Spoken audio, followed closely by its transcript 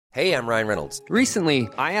Hey, I'm Ryan Reynolds. Recently,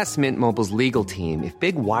 I asked Mint Mobile's legal team if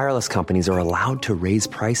big wireless companies are allowed to raise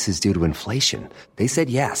prices due to inflation. They said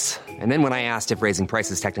yes. And then when I asked if raising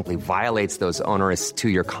prices technically violates those onerous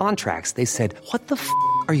two-year contracts, they said, "What the f***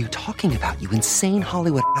 are you talking about, you insane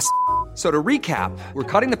Hollywood ass?" So to recap, we're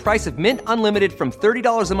cutting the price of Mint Unlimited from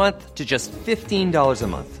 $30 a month to just $15 a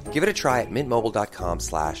month. Give it a try at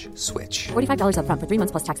mintmobile.com/switch. $45 up front for 3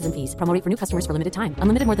 months plus taxes and fees. Promo rate for new customers for limited time.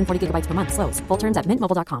 Unlimited more than 40 gigabytes per month. Slows full terms at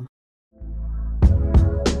mintmobile.com.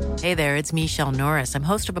 Hey there, it's Michelle Norris. I'm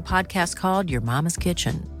host of a podcast called Your Mama's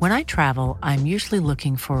Kitchen. When I travel, I'm usually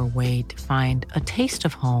looking for a way to find a taste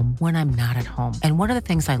of home when I'm not at home. And one of the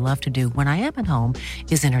things I love to do when I am at home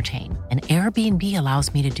is entertain. And Airbnb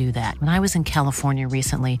allows me to do that. When I was in California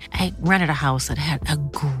recently, I rented a house that had a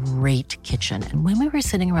great kitchen. And when we were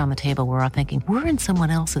sitting around the table, we were all thinking, we're in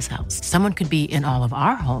someone else's house. Someone could be in all of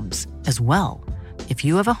our homes as well. If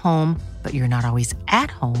you have a home, but you're not always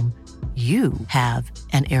at home, you have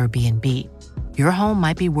an Airbnb. Your home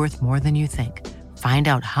might be worth more than you think. Find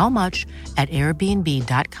out how much at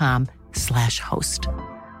airbnb.com/host.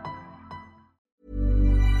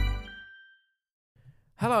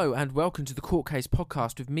 Hello and welcome to the Court Case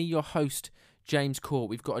Podcast with me, your host, James Court.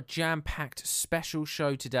 We've got a jam-packed special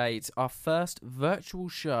show today. It's our first virtual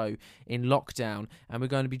show in lockdown, and we're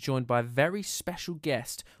going to be joined by a very special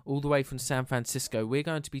guest all the way from San Francisco. We're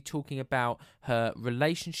going to be talking about her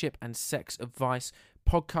relationship and sex advice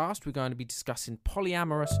podcast. We're going to be discussing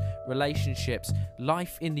polyamorous relationships,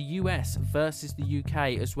 life in the US versus the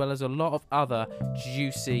UK, as well as a lot of other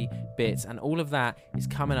juicy bits. And all of that is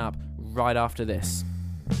coming up right after this.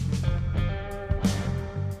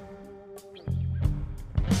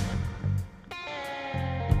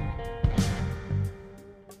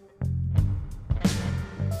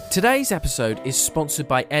 Today's episode is sponsored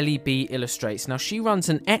by Ellie B Illustrates. Now, she runs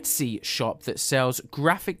an Etsy shop that sells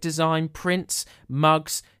graphic design, prints,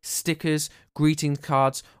 mugs, stickers, greeting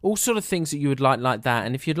cards, all sort of things that you would like that.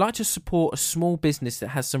 And if you'd like to support a small business that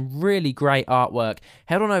has some really great artwork,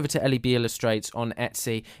 head on over to Ellie B Illustrates on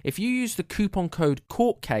Etsy. If you use the coupon code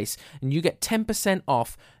COURTCASE, and you get 10%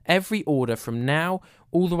 off every order from now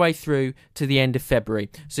all the way through to the end of February.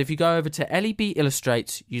 So if you go over to Ellie B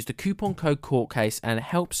Illustrates, use the coupon code COURTCASE and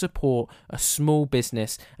help support a small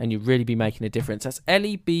business, and you'll really be making a difference. That's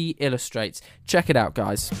Ellie B Illustrates. Check it out,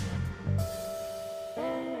 guys.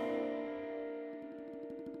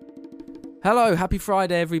 Hello, happy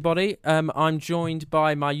Friday, everybody. I'm joined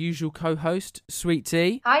by my usual co-host, Sweet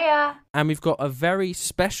Tea. Hiya. And we've got a very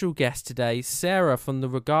special guest today. Sarah from the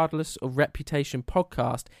Regardless of Reputation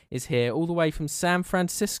podcast is here, all the way from San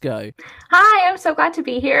Francisco. Hi, I'm so glad to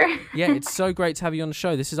be here. Yeah, it's so great to have you on the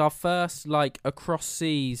show. This is our first, across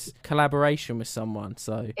seas collaboration with someone,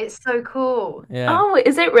 so... It's so cool. Yeah. Oh,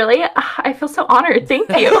 is it really? I feel so honored. Thank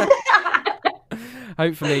you.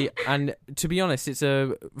 Hopefully, and to be honest, it's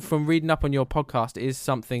from reading up on your podcast, it is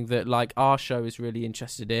something that our show is really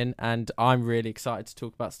interested in, and I'm really excited to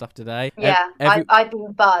talk about stuff today. Yeah, I've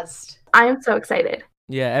been buzzed. I am so excited.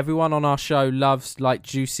 Yeah, everyone on our show loves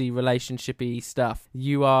juicy relationship-y stuff.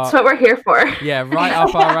 You are... That's what we're here for. Yeah, right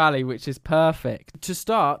up our alley, which is perfect. To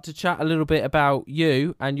start, to chat a little bit about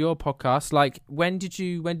you and your podcast, when did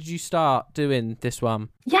you start doing this one?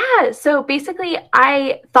 Yeah, so basically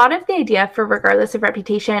I thought of the idea for Regardless of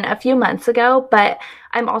Reputation a few months ago, but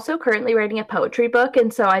I'm also currently writing a poetry book,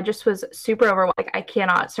 and so I just was super overwhelmed. I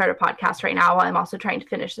cannot start a podcast right now while I'm also trying to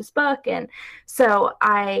finish this book, and so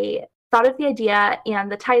I thought of the idea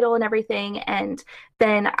and the title and everything, and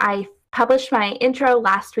then I published my intro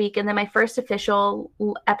last week, and then my first official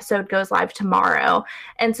episode goes live tomorrow.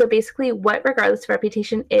 And so basically what Regardless of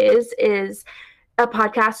Reputation is a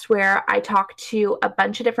podcast where I talk to a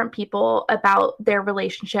bunch of different people about their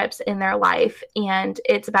relationships in their life. And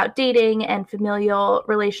it's about dating and familial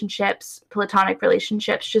relationships, platonic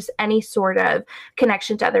relationships, just any sort of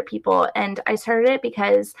connection to other people. And I started it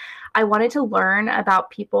because I wanted to learn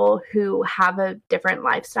about people who have a different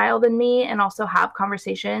lifestyle than me, and also have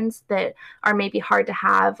conversations that are maybe hard to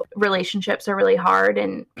have. Relationships are really hard,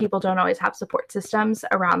 and people don't always have support systems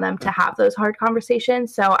around them to have those hard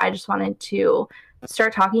conversations. So I just wanted to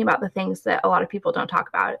start talking about the things that a lot of people don't talk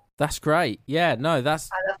about. That's great. Yeah, no, I love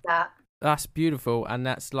that. That's beautiful, and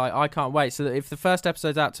that's I can't wait. So if the first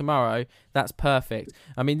episode's out tomorrow, that's perfect.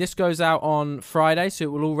 I mean, this goes out on Friday, so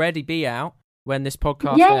it will already be out when this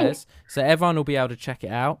podcast airs, so everyone will be able to check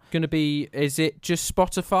it out. Is it just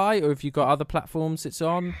Spotify, or have you got other platforms it's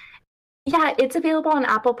on? Yeah, it's available on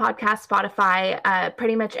Apple Podcasts, Spotify,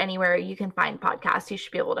 pretty much anywhere you can find podcasts, you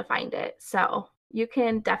should be able to find it. So you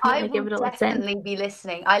can definitely give it a listen. I will definitely be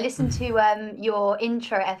listening. I listened to your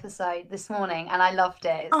intro episode this morning and I loved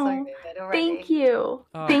it. It's so good already. Thank you.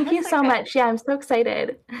 Thank you so much. Yeah, I'm so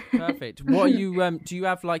excited. Perfect. What are you do you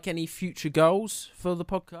have like any future goals for the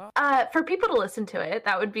podcast? For people to listen to it,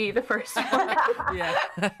 that would be the first one. Yeah,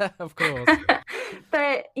 of course.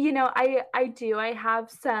 But I have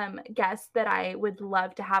some guests that I would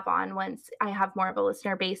love to have on once I have more of a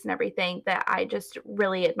listener base and everything that I just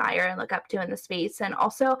really admire and look up to in the space. And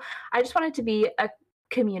also I just want it to be a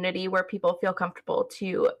community where people feel comfortable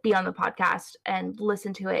to be on the podcast and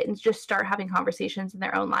listen to it and just start having conversations in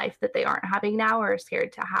their own life that they aren't having now or are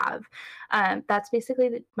scared to have. That's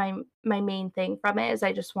basically my main thing from it, is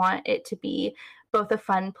I just want it to be both a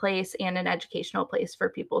fun place and an educational place for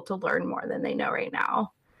people to learn more than they know right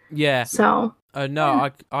now. Yeah. So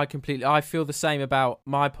I completely, I feel the same about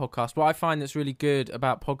my podcast. What I find that's really good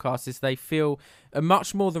about podcasts is they feel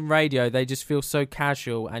much more than radio. They just feel so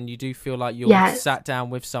casual, and you do feel like you're sat down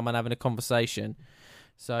with someone having a conversation.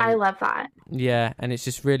 So I love that. Yeah, and it's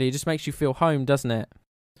just really, it just makes you feel home, doesn't it?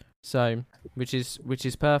 So, which is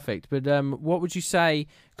perfect. But what would you say?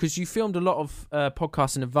 Because you filmed a lot of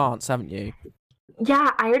podcasts in advance, haven't you?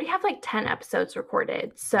 Yeah, I already have like 10 episodes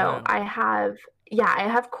recorded. So wow. I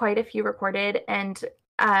have quite a few recorded, and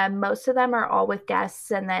most of them are all with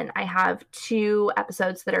guests. And then I have 2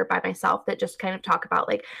 episodes that are by myself that just kind of talk about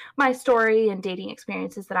like my story and dating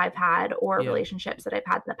experiences that I've had, or relationships that I've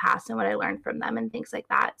had in the past and what I learned from them and things like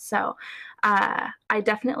that. So I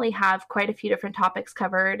definitely have quite a few different topics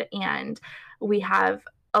covered, and we have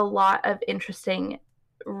a lot of interesting,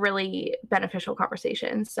 really beneficial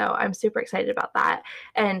conversations. So I'm super excited about that.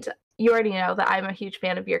 And you already know that I'm a huge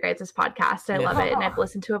fan of your guys' podcast. I love it, and I've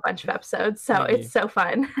listened to a bunch of episodes, so it's so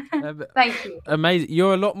fun. Thank you. Amazing.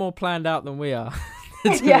 You're a lot more planned out than we are,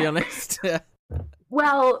 to be honest.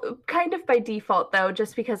 Well, kind of by default, though,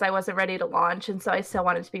 just because I wasn't ready to launch, and so I still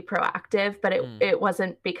wanted to be proactive, but it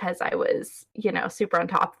wasn't because I was, super on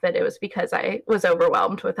top of it. It was because I was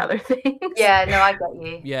overwhelmed with other things. Yeah, no, I get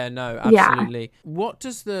you. Yeah, no, absolutely. Yeah. What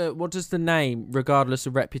does the name, regardless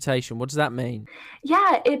of reputation, what does that mean?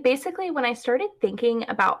 Yeah, it basically, when I started thinking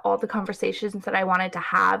about all the conversations that I wanted to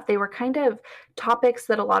have, they were kind of topics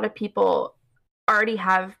that a lot of people already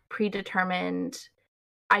have predetermined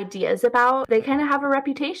ideas about. They kind of have a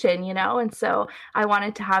reputation, and so I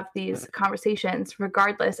wanted to have these conversations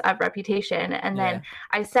regardless of reputation. And then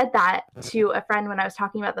I said that to a friend when I was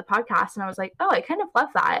talking about the podcast, and I was like, oh, I kind of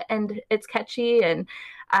love that, and it's catchy, and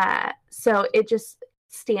so it just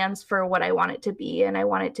stands for what I want it to be, and I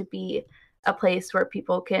want it to be a place where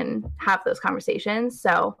people can have those conversations.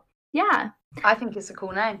 So yeah, I think it's a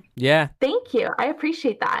cool name. Yeah. Thank you. I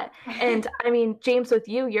appreciate that. And I mean, James, with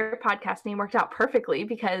you, your podcast name worked out perfectly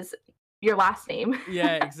because your last name.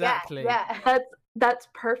 Yeah, exactly. Yeah. That's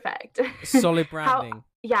perfect. Solid branding.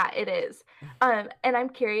 It is. And I'm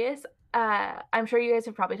curious, I'm sure you guys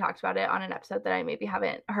have probably talked about it on an episode that I maybe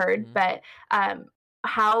haven't heard, but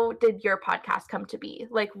how did your podcast come to be?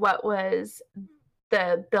 Like, what was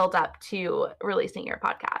the build up to releasing your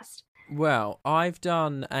podcast? Well, I've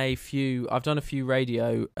done a few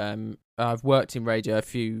radio. I've worked in radio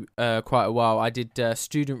quite a while. I did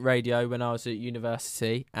student radio when I was at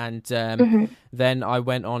university, and then I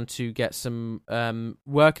went on to get some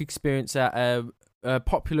work experience at a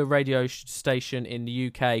popular radio station in the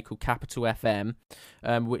UK called Capital FM,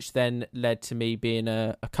 which then led to me being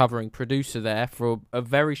a covering producer there for a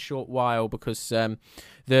very short while, because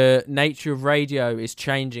the nature of radio is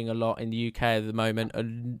changing a lot in the UK at the moment. A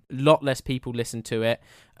lot less people listen to it.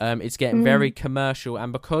 It's getting very commercial,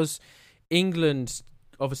 and because England,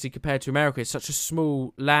 obviously compared to America, is such a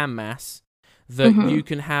small landmass, that you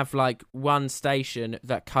can have like one station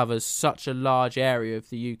that covers such a large area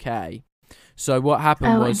of the UK. So what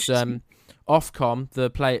happened was Ofcom,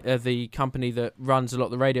 the company that runs a lot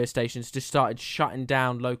of the radio stations, just started shutting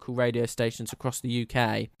down local radio stations across the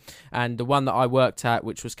UK. And the one that I worked at,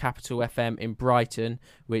 which was Capital FM in Brighton,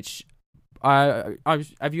 which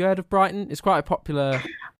have you heard of Brighton? It's quite a popular...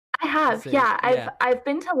 I have, I've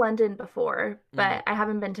been to London before, but I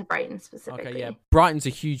haven't been to Brighton specifically. Okay, yeah. Brighton's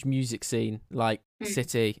a huge music scene,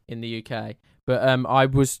 city in the UK. But I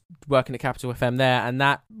was working at Capital FM there, and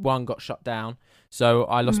that one got shut down. So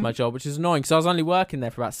I lost my job, which is annoying, because I was only working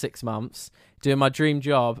there for about 6 months, doing my dream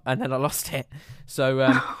job, and then I lost it. So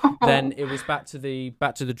then it was back to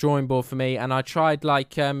the drawing board for me, and I tried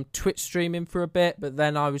Twitch streaming for a bit, but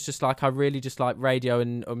then I was just like, I really just like radio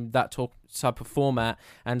and that type of format.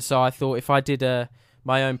 And so I thought, if I did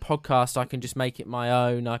my own podcast, I can just make it my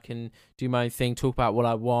own. I can do my own thing, talk about what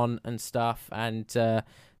I want and stuff, and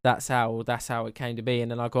that's how it came to be.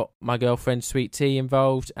 And then I got my girlfriend Sweet Tea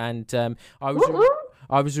involved, and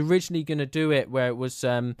I was originally going to do it where it was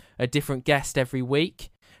a different guest every week,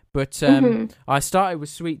 but I started with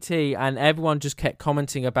Sweet Tea, and everyone just kept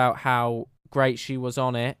commenting about how great she was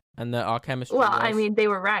on it and that our chemistry was. I mean, they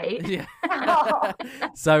were right. Yeah.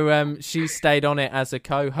 So she stayed on it as a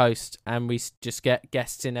co-host, and we just get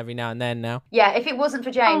guests in every now and then now. Yeah, if it wasn't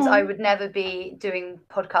for James, I would never be doing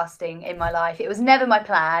podcasting in my life. It was never my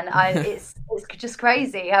plan. It's just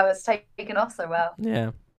crazy how it's taken off so well.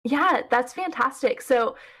 Yeah, that's fantastic.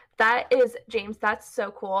 So that is, James, that's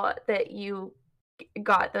so cool that you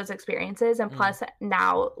got those experiences, and plus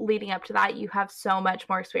now leading up to that, you have so much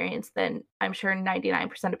more experience than I'm sure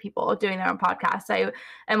 99% of people doing their own podcasts. I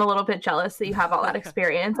am a little bit jealous that you have all that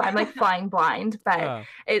experience. I'm like flying blind, but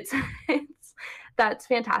it's that's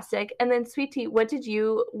fantastic. And then Sweet Tea, what do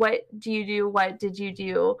you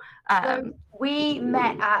do? We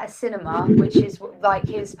met at a cinema, which is like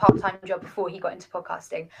his part-time job before he got into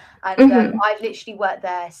podcasting, and I've literally worked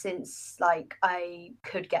there since like I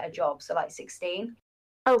could get a job, so like 16.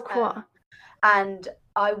 Oh, cool. And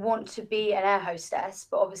I want to be an air hostess,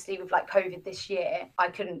 but obviously with like COVID this year, I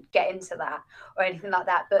couldn't get into that or anything like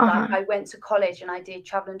that. But like I went to college and I did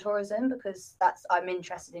travel and tourism because I'm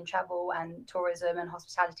interested in travel and tourism and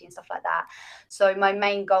hospitality and stuff like that. So my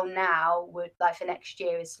main goal now would like for next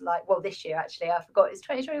year is like, well, this year actually, I forgot it's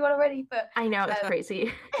 2021 already, but I know it's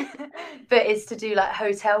crazy. But it's to do like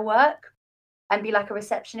hotel work and be like a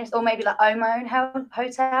receptionist, or maybe like own my own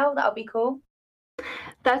hotel. That would be cool.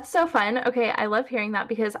 That's so fun. Okay, I love hearing that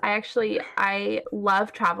because I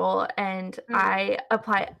love travel, and I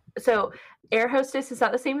apply. So air hostess, is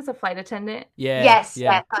that the same as a flight attendant? Yeah. Yes.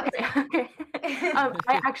 Yeah. Okay.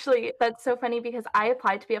 I actually, that's so funny because I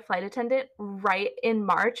applied to be a flight attendant right in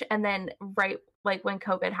March, and then right like when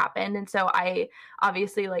COVID happened. And so I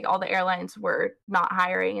obviously like all the airlines were not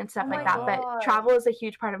hiring and stuff like that. God. But travel is a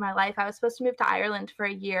huge part of my life. I was supposed to move to Ireland for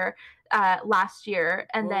a year last year,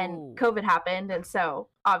 and then COVID happened. And so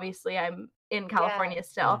obviously I'm in California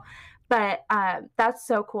still. But that's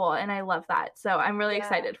so cool, and I love that. So I'm really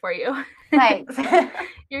excited for you. Thanks.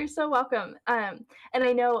 You're so welcome. And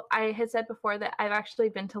I know I had said before that I've actually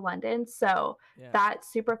been to London, so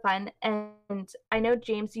that's super fun. And I know,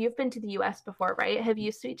 James, you've been to the US before, right? Have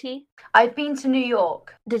you, Sweet Tea? I've been to New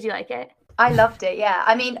York. Did you like it? I loved it, yeah.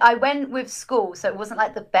 I mean, I went with school, so it wasn't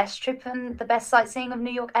like the best trip and the best sightseeing of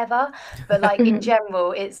New York ever. But like in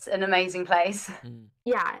general, it's an amazing place.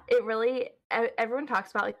 Yeah, it really, everyone talks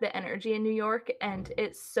about like the energy in New York, and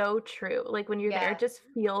it's so true. Like when you're there, it just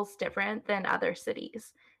feels different than other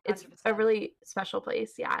cities. It's 100%. A really special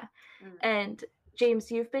place, And James,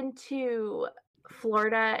 you've been to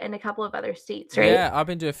Florida and a couple of other states, right? Yeah, I've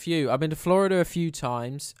been to a few. I've been to Florida a few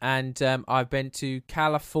times, and I've been to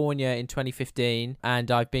California in 2015, and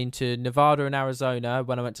I've been to Nevada and Arizona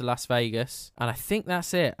when I went to Las Vegas, and I think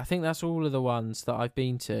that's it. I think that's all of the ones that I've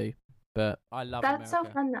been to. But I love That's America.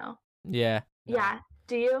 so fun though. Yeah. Yeah.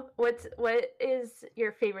 Do you? What is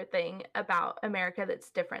your favorite thing about America that's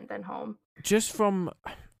different than home? It's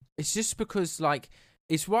just because like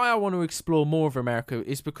it's why I want to explore more of America.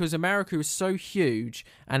 Is because America is so huge,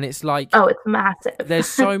 and it's like it's massive. There's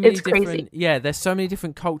so many different crazy. There's so many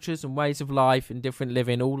different cultures and ways of life and different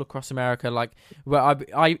living all across America. Like where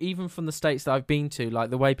I even from the states that I've been to, like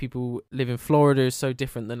the way people live in Florida is so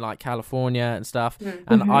different than like California and stuff.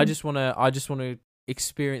 And I just want to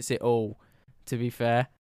experience it all. To be fair.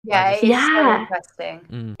 Yeah, it's so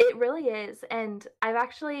interesting. It really is. And I've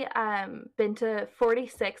actually been to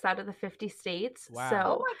 46 out of the 50 states. Wow.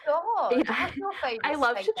 So, oh my God. What's your favorite I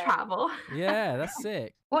love state to then? travel. Yeah, that's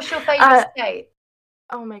sick. What's your favorite state?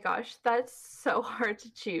 Oh my gosh, that's so hard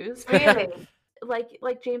to choose. Really?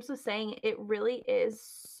 Like James was saying, it really is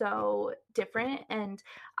so different, and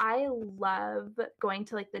I love going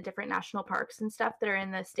to like the different national parks and stuff that are in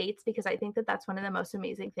the states, because I think that that's one of the most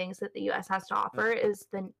amazing things that the US has to offer is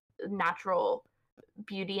the natural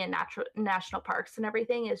beauty and national parks, and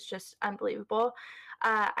everything is just unbelievable.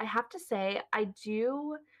 I have to say, I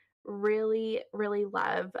do really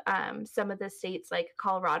love some of the states like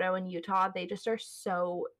Colorado and Utah. They just are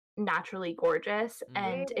so naturally gorgeous,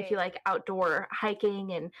 and if you like outdoor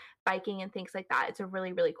hiking and biking and things like that, it's a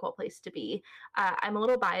really cool place to be. I'm a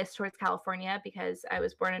little biased towards California because I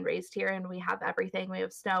was born and raised here, and we have everything. We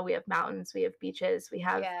have snow, we have mountains, we have beaches, we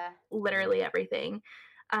have literally everything.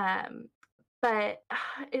 But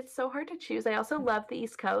it's so hard to choose. I also love the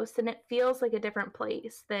East Coast, and it feels like a different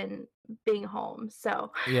place than being home.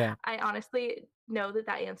 So I honestly know that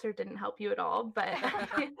answer didn't help you at all, but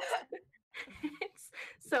it's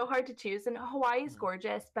so hard to choose. And Hawaii is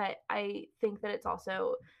gorgeous, but I think that it's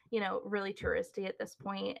also, really touristy at this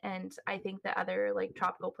point. And I think that other like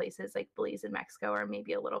tropical places like Belize and Mexico are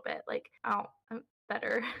maybe a little bit like,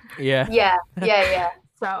 better. Yeah. Yeah.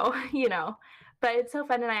 So, but it's so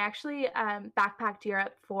fun. And I actually backpacked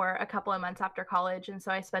Europe for a couple of months after college. And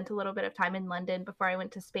so I spent a little bit of time in London before I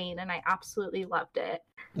went to Spain, and I absolutely loved it.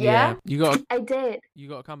 Yeah? I did. You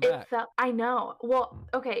got to come back. I know. Well,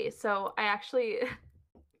 okay. So I actually,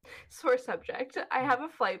 sore subject, I have a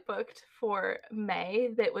flight booked for May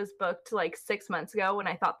that was booked like 6 months ago when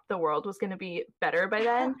I thought the world was going to be better by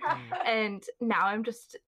then. And now I'm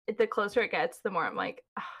just, the closer it gets, the more I'm like,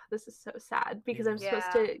 this is so sad, because I'm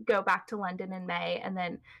supposed to go back to London in May and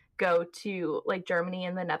then go to like Germany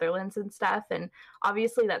and the Netherlands and stuff. And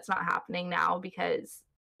obviously that's not happening now because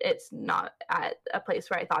it's not at a place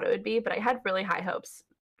where I thought it would be, but I had really high hopes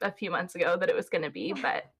a few months ago that it was going to be,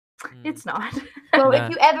 but it's not. Well, if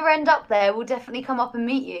you ever end up there, we'll definitely come up and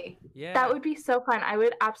meet you. Yeah. That would be so fun. I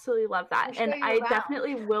would absolutely love that. We'll And I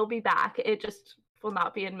definitely will be back. It just will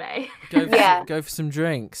not be in May. Go for some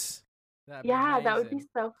drinks. That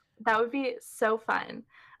would be so fun.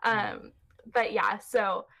 But yeah,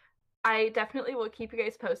 so I definitely will keep you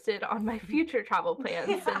guys posted on my future travel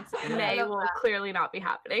plans, since May will clearly not be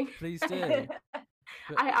happening. Please do.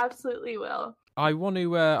 I absolutely will. I want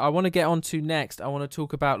to get on to next. I want to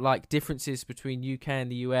talk about like differences between UK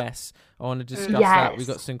and the US. I want to discuss that. We've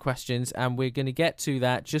got some questions, and we're going to get to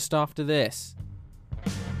that just after this.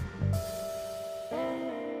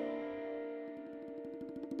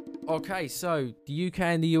 Okay, so the UK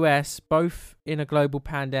and the US, both in a global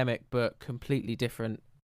pandemic, but completely different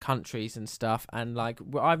countries and stuff. And like,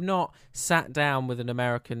 I've not sat down with an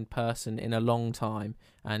American person in a long time,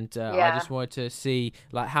 and I just wanted to see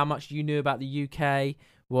like how much you knew about the UK.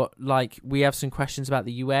 We have some questions about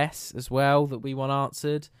the US as well that we want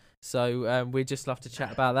answered. So we'd just love to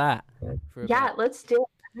chat about that. Let's do it.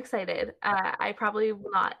 I'm excited. I probably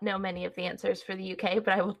will not know many of the answers for the UK,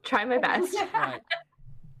 but I will try my best. Right.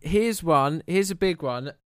 Here's a big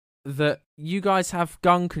one, that you guys have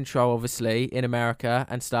gun control, obviously, in America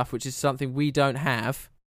and stuff, which is something we don't have.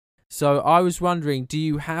 So I was wondering, do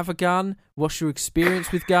you have a gun? What's your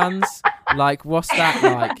experience with guns? Like, what's that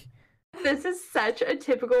like? This is such a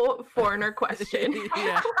typical foreigner question.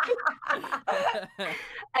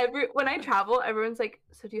 When I travel, everyone's like,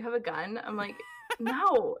 so do you have a gun? I'm like,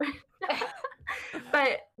 no.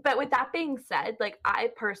 But with that being said, like, I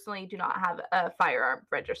personally do not have a firearm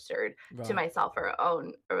registered to myself or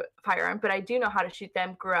own a firearm, but I do know how to shoot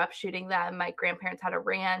them. Grew up shooting them. My grandparents had a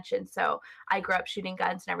ranch, and so I grew up shooting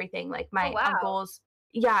guns and everything. Like my uncles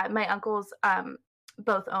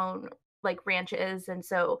both own like ranches, and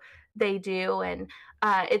so they do, and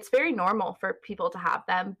it's very normal for people to have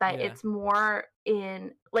them, but it's more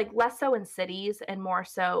in like less so in cities and more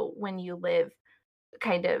so when you live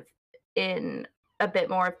kind of in a bit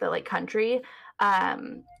more of the like country.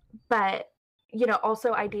 But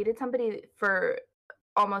also I dated somebody for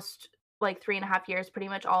almost like 3.5 years, pretty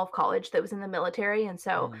much all of college, that was in the military, and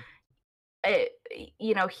so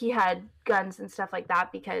he had guns and stuff like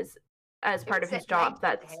that because as part of his job,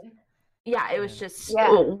 it was just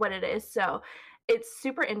what it is. So it's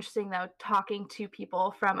super interesting though, talking to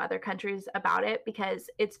people from other countries about it, because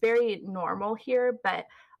it's very normal here, but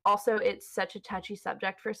also it's such a touchy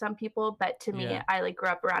subject for some people. But to me, I like grew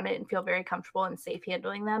up around it and feel very comfortable and safe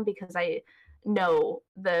handling them because I know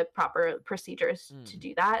the proper procedures to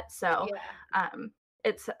do that. So I'm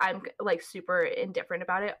like super indifferent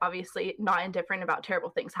about it. Obviously not indifferent about terrible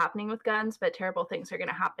things happening with guns, but terrible things are going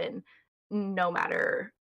to happen no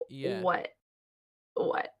matter what,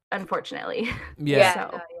 unfortunately.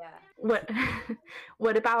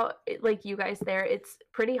 What about like you guys there? It's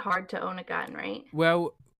pretty hard to own a gun, right?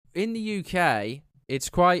 Well, in the UK, it's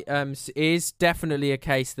quite is definitely a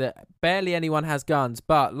case that barely anyone has guns,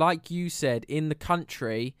 but like you said, in the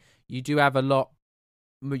country you do have a lot.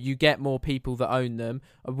 You get more people that own them.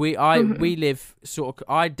 We live sort of.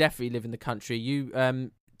 I definitely live in the country.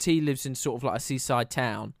 T lives in sort of like a seaside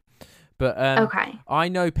town, but I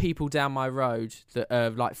know people down my road that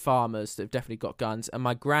are like farmers that have definitely got guns, and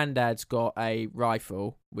my granddad's got a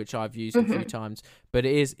rifle which I've used a few times, but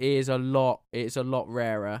it is a lot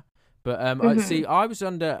rarer. But I was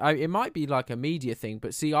under. It might be like a media thing,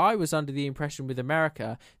 but see, I was under the impression with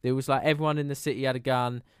America there was like everyone in the city had a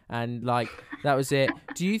gun, and like that was it.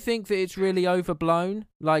 Do you think that it's really overblown,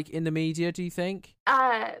 like in the media? Do you think?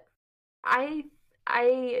 I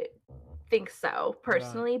think so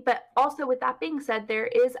personally. Right. But also, with that being said, there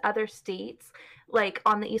is other states like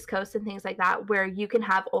on the East Coast and things like that where you can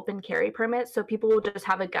have open carry permits, so people will just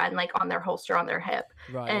have a gun like on their holster on their hip,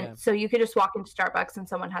 and so you could just walk into Starbucks and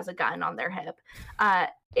someone has a gun on their hip.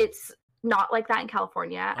 It's not like that in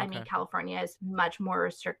California. Okay. I mean, California is much more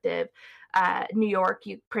restrictive. New York,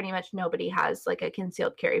 you pretty much nobody has like a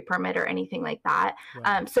concealed carry permit or anything like that.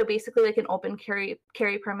 Right. So basically, like an open carry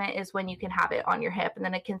permit is when you can have it on your hip, and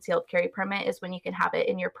then a concealed carry permit is when you can have it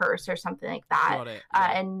in your purse or something like that,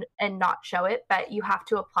 and not show it. But you have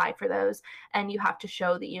to apply for those, and you have to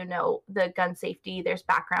show that you know the gun safety. There's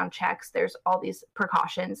background checks. There's all these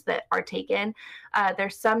precautions that are taken.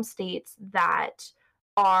 There's some states that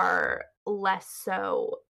are less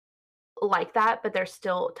so like that, but there's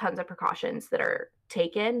still tons of precautions that are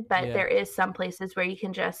taken. But there is some places where you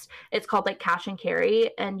can just, it's called like cash and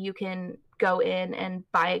carry, and you can go in and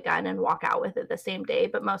buy a gun and walk out with it the same day.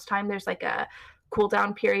 But most time there's like a cool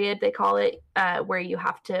down period, they call it, where you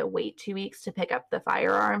have to wait 2 weeks to pick up the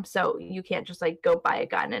firearm. So you can't just like go buy a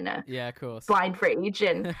gun in a of course blind rage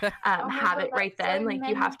and have it right then. Like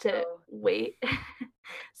you have to wait.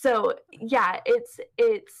 So yeah,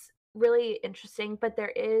 it's really interesting, but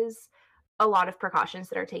there is a lot of precautions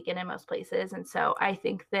that are taken in most places. And so I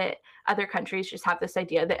think that other countries just have this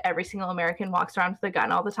idea that every single American walks around with a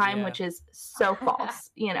gun all the time, which is so false.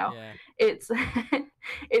 You know, it's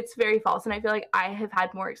it's very false. And I feel like I have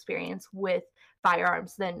had more experience with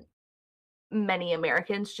firearms than many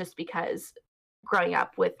Americans, just because growing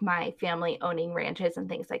up with my family owning ranches and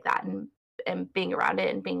things like that, and being around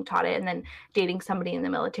it and being taught it, and then dating somebody in the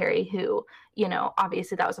military who, you know,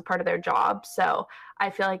 obviously that was a part of their job. So I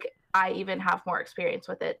feel like I even have more experience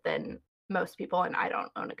with it than most people, and I don't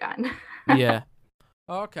own a gun. Yeah.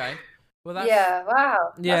 Okay. Well, that's... Yeah,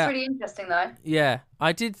 wow. Yeah. That's really interesting, though. Yeah.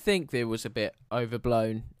 I did think it was a bit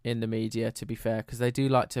overblown in the media, to be fair, because they do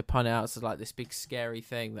like to pun it out as like this big scary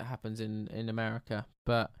thing that happens in America.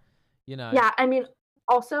 But, you know. Yeah, I mean,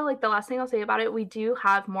 also, like, the last thing I'll say about it, we do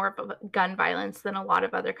have more of gun violence than a lot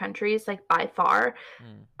of other countries, like, by far,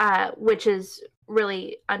 which is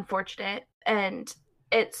really unfortunate. And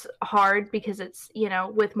it's hard because it's, you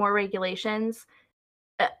know, with more regulations,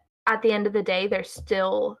 at the end of the day, there's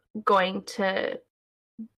still going to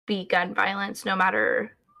be gun violence no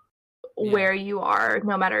matter where you are,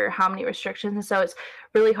 no matter how many restrictions. And so it's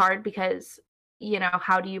really hard because, you know,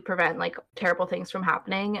 how do you prevent like terrible things from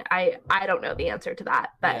happening? I don't know the answer to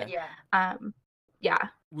that, but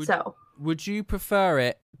Would you prefer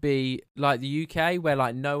it be like the UK where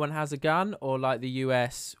like no one has a gun, or like the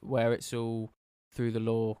US where it's all through the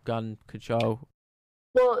law, gun control?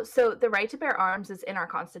 Well, so the right to bear arms is in our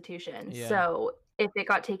Constitution. Yeah. So if it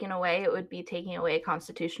got taken away, it would be taking away a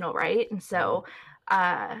constitutional right. And so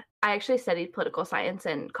I actually studied political science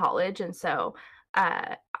in college. And so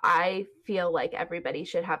I feel like everybody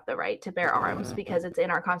should have the right to bear arms because it's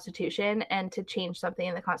in our Constitution. And to change something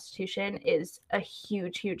in the Constitution is a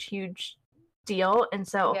huge, huge, huge deal. And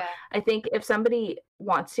so I think if somebody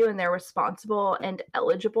wants to and they're responsible and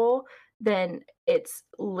eligible, then it's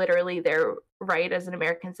literally their right as an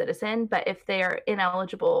American citizen. But if they are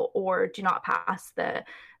ineligible or do not pass the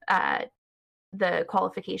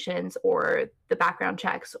qualifications or the background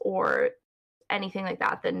checks or anything like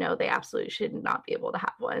that, then no, they absolutely should not be able to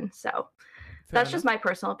have one. So that's just my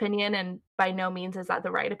personal opinion, and by no means is that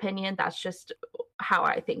the right opinion. That's just how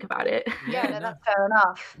I think about it. Yeah, no, that's fair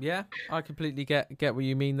enough. Yeah, I completely get what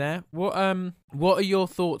you mean there. What are your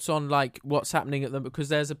thoughts on like what's happening at them? Because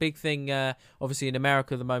there's a big thing, obviously in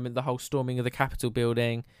America at the moment, the whole storming of the Capitol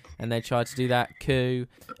building, and they tried to do that coup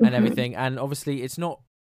and everything. And obviously, it's not.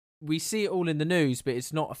 We see it all in the news, but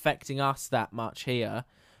it's not affecting us that much here.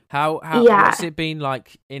 How what's it been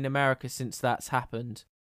like in America since that's happened?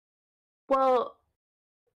 Well,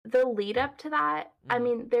 the lead up to that, I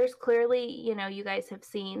mean, there's clearly, you know, you guys have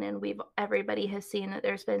seen, and everybody has seen that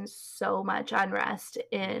there's been so much unrest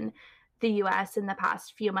in the US in the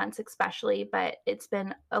past few months, especially, but it's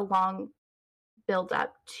been a long build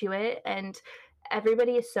up to it. And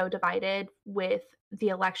everybody is so divided with the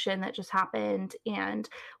election that just happened and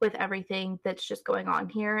with everything that's just going on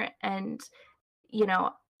here. And, you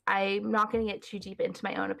know, I'm not going to get too deep into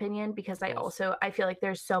my own opinion because I feel like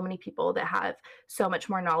there's so many people that have so much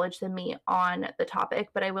more knowledge than me on the topic.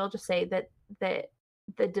 But I will just say that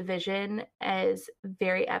the division is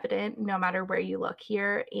very evident no matter where you look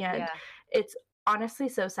here. And it's honestly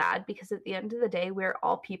so sad because at the end of the day, we're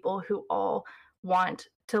all people who all want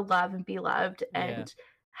to love and be loved and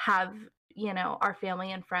have, you know, our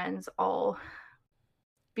family and friends all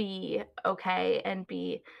be okay and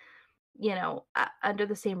be under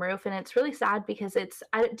the same roof. And it's really sad because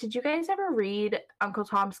did you guys ever read Uncle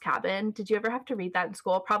Tom's Cabin? Did you ever have to read that in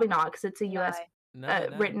school? Probably not, because it's a U.S. No.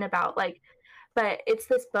 written about but it's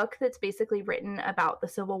this book that's basically written about the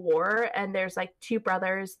Civil War, and there's like two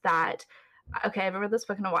brothers that, okay, I haven't read this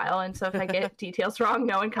book in a while, and so if I get details wrong,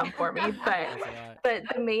 no one come for me. But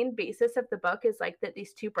the main basis of the book is like that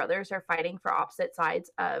these two brothers are fighting for opposite sides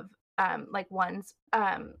of like one's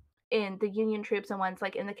in the Union troops and one's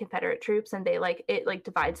like in the Confederate troops, and it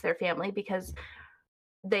divides their family because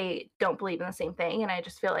they don't believe in the same thing. And I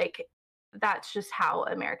just feel like that's just how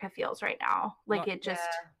America feels right now. Like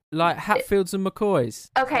like Hatfields and McCoys.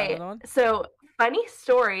 Okay, so funny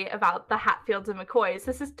story about the Hatfields and McCoys.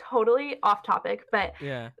 This is totally off topic, but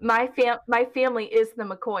my family is the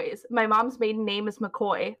McCoys. My mom's maiden name is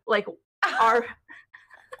McCoy. Like our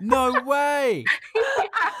No way!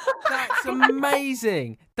 That's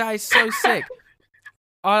amazing. That is so sick.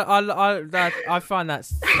 I find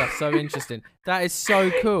that's so interesting. That is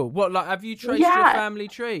so cool. What, like, have you traced your family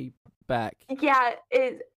tree back? Yeah,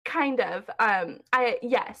 it kind of.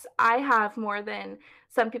 Yes, I have more than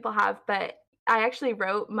some people have, but I actually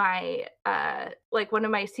wrote my one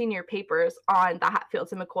of my senior papers on the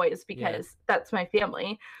Hatfields and McCoys because that's my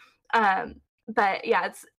family. But yeah,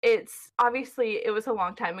 it's obviously it was a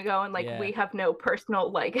long time ago, and we have no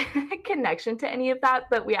personal connection to any of that,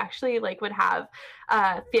 but we actually would have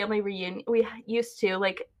family reunion. We used to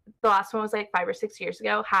the last one was 5 or 6 years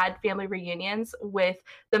ago, had family reunions with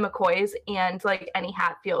the McCoys and any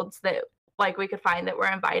Hatfields that we could find that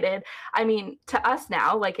were invited. I mean, to us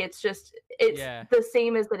now, it's the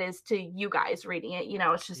same as it is to you guys reading it.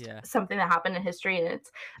 It's just something that happened in history, and it's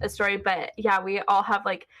a story. But yeah, we all have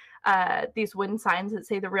these wooden signs that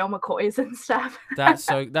say the real McCoys and stuff. That's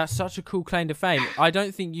such a cool claim to fame. I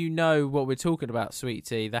don't think you know what we're talking about,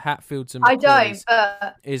 Sweetie. The Hatfields and McCoys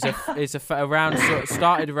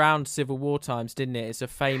started around Civil War times, didn't it? It's a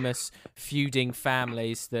famous feuding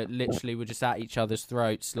families that literally were just at each other's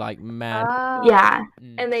throats like mad. Yeah,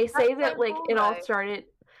 and they say that it all started.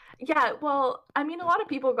 Yeah, well, I mean, a lot of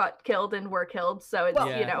people got killed and were killed, so it's,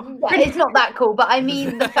 Yeah, it's not that cool, but I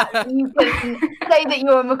mean, the fact that you can say that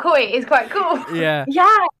you're a McCoy is quite cool. Yeah.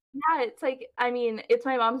 Yeah, it's I mean, it's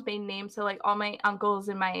my mom's maiden name, so, all my uncles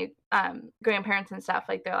and my grandparents and stuff,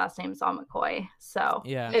 their last name is all McCoy, so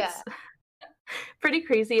it's pretty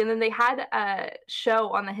crazy. And then they had a show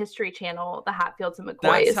on the History Channel, the Hatfields and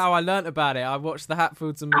McCoys. That's how I learned about it. I watched the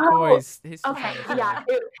Hatfields and McCoys history channel. Yeah,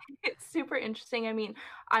 it's super interesting. I mean,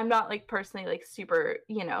 I'm not personally super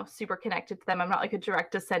super connected to them. I'm not a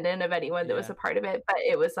direct descendant of anyone that was a part of it, but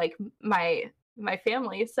it was my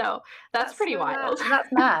family, so that's pretty wild. That's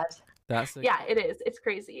mad. It is. It's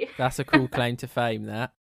crazy. That's a cool claim to fame.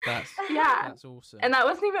 That's awesome. And that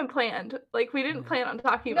wasn't even planned. We didn't plan on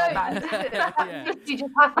talking about that. It just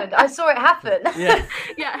happened. I saw it happen. Yeah.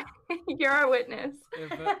 Yeah. You're our witness.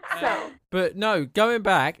 But no, going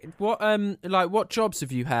back, what jobs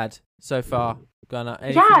have you had so far?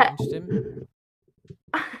 Anything interesting?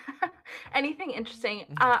 Anything interesting?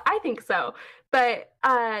 I think so. But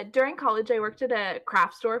during college, I worked at a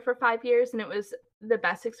craft store for 5 years, and it was the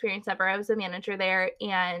best experience ever. I was a manager there,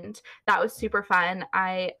 and that was super fun.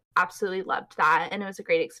 I absolutely loved that, and it was a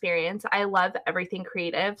great experience. I love everything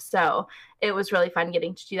creative, so it was really fun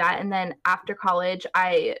getting to do that. And then after college,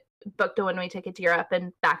 I booked a one-way ticket to Europe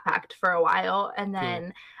and backpacked for a while, and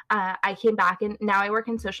then I came back, and now I work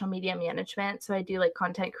in social media management, so I do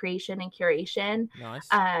content creation and curation. Nice.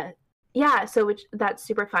 Yeah, so that's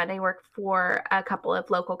super fun. I work for a couple of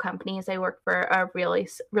local companies. I work for a real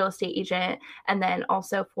estate agent, and then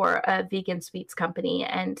also for a vegan sweets company.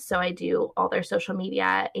 And so I do all their social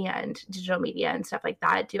media and digital media and stuff like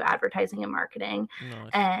that. I do advertising and marketing. Nice.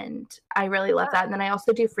 And I really love that. And then I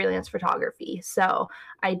also do freelance photography. So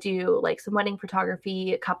I do some wedding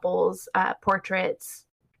photography, couples, portraits,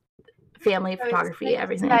 family photography,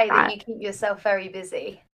 everything like that. You keep yourself very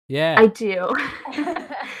busy. Yeah, I do.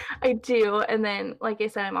 I do. And then, like I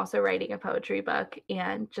said, I'm also writing a poetry book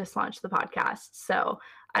and just launched the podcast. So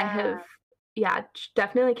I have,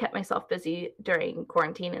 definitely kept myself busy during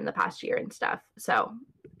quarantine in the past year and stuff. So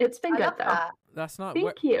it's been good, though. That's not.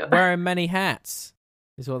 Thank you. Wearing many hats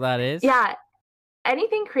is what that is. Yeah.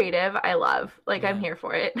 Anything creative, I love. I'm here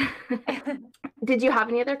for it. Did you have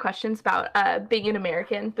any other questions about being an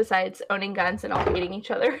American besides owning guns and all hating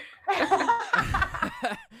each other?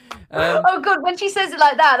 Oh God, when she says it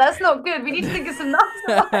like that, that's not good. We need to think of some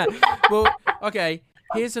nicer ones. Well, okay,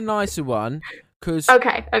 here's a nicer one.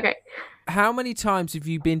 Okay. How many times have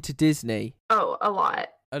you been to Disney? Oh, a lot.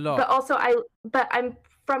 A lot. But also I'm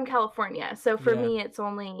from California, so for me it's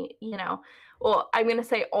only, well, I'm going to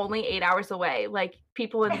say only 8 hours away. Like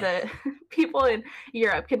people in the people in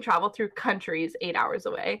Europe can travel through countries 8 hours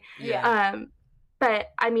away. Yeah.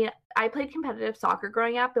 But I mean, I played competitive soccer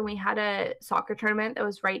growing up, and we had a soccer tournament that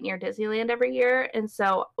was right near Disneyland every year. And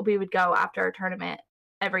so we would go after our tournament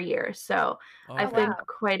every year. So I've been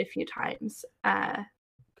quite a few times.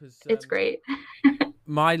 It's great.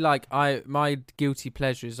 my guilty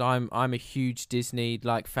pleasure is I'm a huge Disney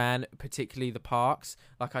fan, particularly the parks.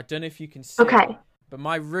 Like, I don't know if you can see, but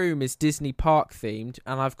my room is Disney park themed,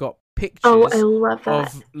 and I've got pictures. Oh, I love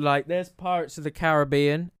that. Of there's Pirates of the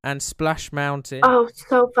Caribbean and Splash Mountain. Oh,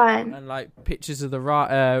 so fun. And pictures of the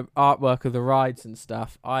artwork of the rides and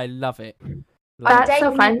stuff. I love it. That's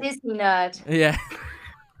so fun. Disney nerd. Yeah.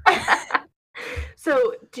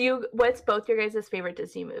 So, what's both your guys' favorite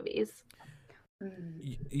Disney movies?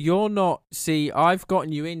 You're not. See, I've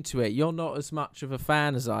gotten you into it. You're not as much of a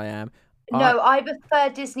fan as I am. No, I prefer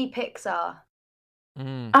Disney Pixar.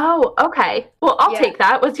 Oh, okay. Well, I'll take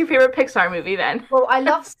that. What's your favorite Pixar movie then? Well, I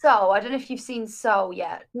love Soul. I don't know if you've seen Soul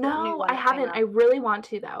yet. No, I haven't. I really want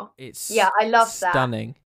to, though. I love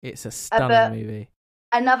stunning. It's a stunning movie.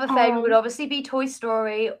 Another favorite would obviously be Toy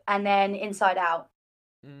Story, and then Inside Out.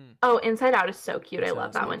 Oh, Inside Out is so cute. I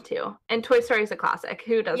love that one too. And Toy Story is a classic.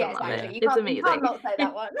 Who doesn't love it? It's amazing. You can't not say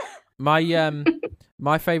that one.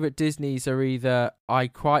 My favorite Disneys are either, I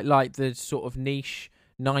quite like the sort of niche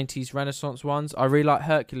 90s Renaissance ones. I really like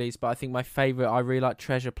Hercules, but I think my favorite, I really like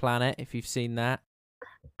Treasure Planet, if you've seen that.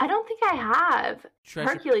 I don't think I have.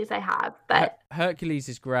 Hercules I have, but Hercules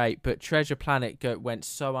is great, but Treasure Planet went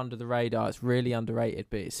so under the radar. It's really underrated,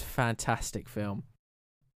 but it's a fantastic film.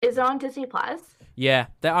 Is it on Disney Plus? Yeah,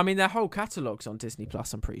 their whole catalogue's on Disney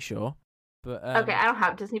Plus, I'm pretty sure. But okay, I don't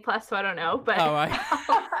have Disney Plus, so I don't know. But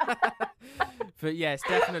but yeah, it's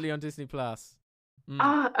definitely on Disney Plus.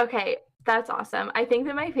 Oh, okay. That's awesome. I think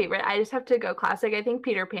that my favorite, I just have to go classic. I think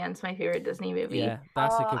Peter Pan's my favorite Disney movie. Yeah,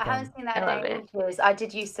 that's a good one. I haven't seen that I love it. I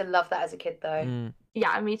did used to love that as a kid, though.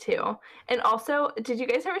 Yeah, me too. And also, did you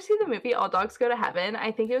guys ever see the movie All Dogs Go to Heaven?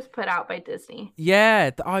 I think it was put out by Disney.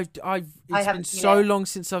 Yeah, it's been so long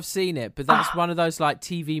since I've seen it, but that's one of those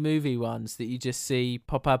TV movie ones that you just see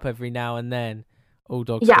pop up every now and then. All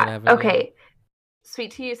Dogs Go to Heaven. Okay. Yeah.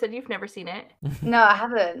 Sweet Tea, you said you've never seen it. No, I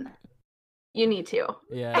haven't. You need to.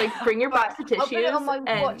 Yeah. Bring your box of tissues. I'll put it on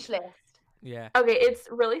my watch list. Yeah. Okay, it's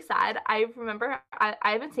really sad. I remember I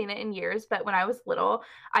haven't seen it in years, but when I was little,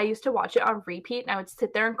 I used to watch it on repeat, and I would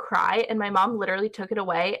sit there and cry, and my mom literally took it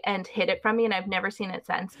away and hid it from me, and I've never seen it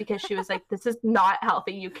since because she was like, "This is not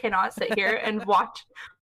healthy. You cannot sit here and watch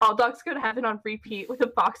All Dogs Go to Heaven on repeat with a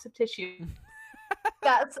box of tissue."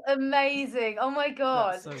 That's amazing. Oh my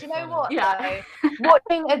god. So do you know funny. what? Yeah.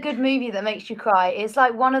 Watching a good movie that makes you cry is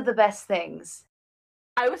one of the best things.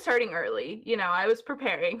 I was starting early, I was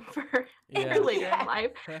preparing for later in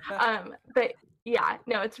life. But yeah,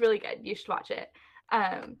 no, it's really good. You should watch it.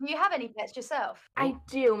 Do you have any pets yourself? I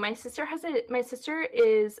do. My sister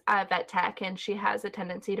is a vet tech, and she has a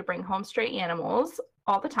tendency to bring home stray animals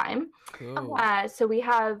all the time. Cool. So we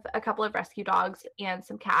have a couple of rescue dogs and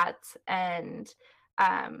some cats, and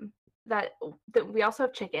that we also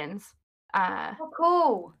have chickens. Oh,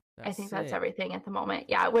 cool. I think that's everything at the moment.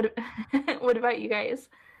 Yeah. What about you guys?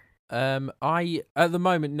 I at the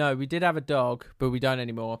moment, no, we did have a dog, but we don't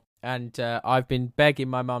anymore. And I've been begging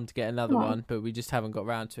my mum to get another one, but we just haven't got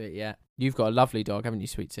round to it yet. You've got a lovely dog, haven't you,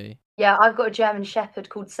 Sweet Tea? Yeah, I've got a German Shepherd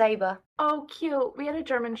called Saber. Oh, cute. We had a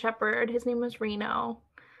German Shepherd. His name was Reno.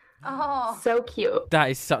 Oh, so cute.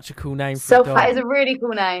 That is such a cool name for a dog. That is a really cool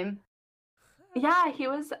name. Yeah, he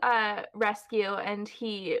was rescue, and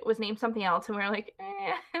he was named something else, and we were like,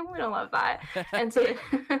 we don't love that. And so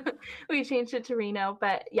we changed it to Reno.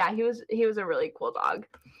 But yeah, he was a really cool dog.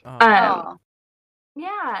 Oh.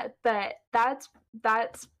 Yeah, but that's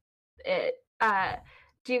it.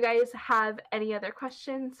 Do you guys have any other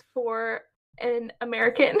questions for an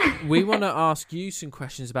American? We want to ask you some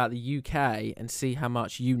questions about the UK and see how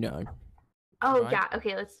much you know. Oh, right? Yeah.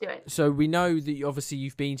 Okay, let's do it. So we know that obviously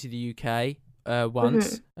you've been to the UK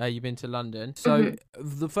once. You've been to London. So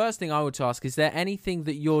the first thing I would ask, is there anything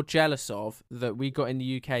that you're jealous of that we got in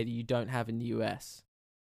the UK that you don't have in the US?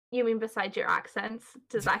 You mean besides your accents?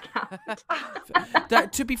 Does that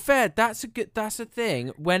count? To be fair, that's a thing.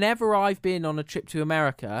 Whenever I've been on a trip to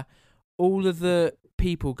America, all of the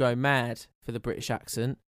people go mad for the British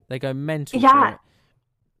accent. They go mental for it.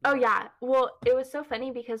 Oh, yeah. Well, it was so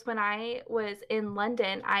funny because when I was in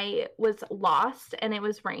London, I was lost and it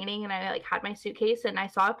was raining, and I had my suitcase, and I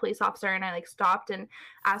saw a police officer, and I stopped and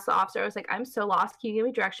asked the officer, I was like, "I'm so lost. Can you give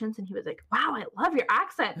me directions?" And he was like, "Wow, I love your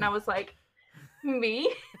accent." And I was like,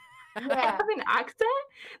 "Me?" have an accent.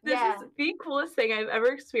 This is the coolest thing I've ever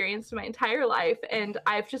experienced in my entire life, and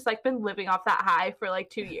I've just like been living off that high for like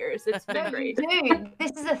 2 years. It's been great. Dude,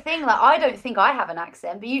 this is a thing. Like, I don't think I have an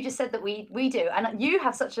accent, but you just said that we do, and you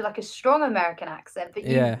have such a strong American accent, but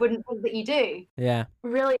you wouldn't think that you do. Yeah.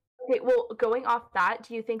 Really? Okay, well, going off that,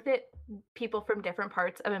 do you think that people from different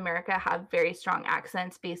parts of America have very strong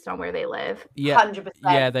accents based on where they live? Yeah. 100%.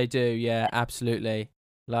 Yeah, they do. Yeah, absolutely.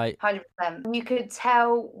 Like 100%. You could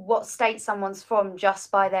tell what state someone's from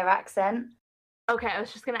just by their accent. Okay, I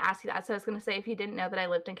was just going to ask you that. So I was going to say, if you didn't know that I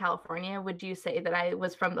lived in California, would you say that I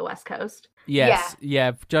was from the West Coast? Yes.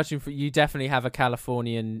 Yeah. Judging for you, definitely have a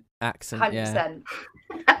Californian accent. 100%.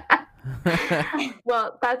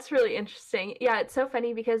 Well, that's really interesting. Yeah, it's so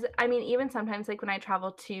funny because I mean, even sometimes like when I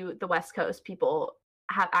travel to the West Coast, people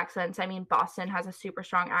have accents. I mean, Boston has a super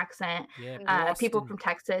strong accent. Yeah, people from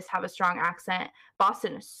Texas have a strong accent.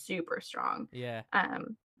 Boston is super strong. Yeah.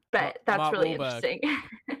 But that's Mark really Wahlberg. interesting.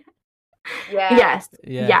 Yeah. Yes.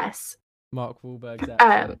 Yeah. Yes. Mark Wahlberg's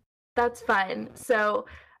accent. That's fun. So,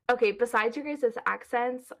 okay, besides your guys'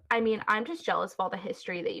 accents, I mean, I'm just jealous of all the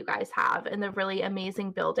history that you guys have and the really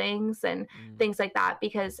amazing buildings and things like that,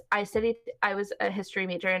 because I was a history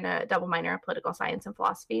major and a double minor in political science and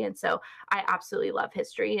philosophy. And so I absolutely love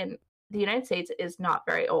history, and the United States is not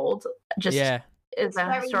very old, just as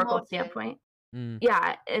a historical standpoint.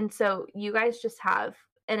 Yeah. And so you guys just have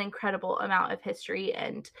an incredible amount of history,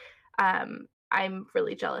 and I'm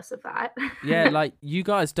really jealous of that. Yeah, like you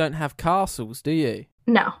guys don't have castles, do you?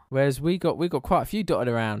 No. Whereas we got quite a few dotted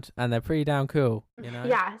around, and they're pretty damn cool. You know?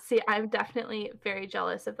 Yeah. See, I'm definitely very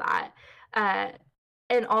jealous of that.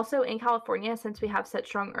 And also in California, since we have such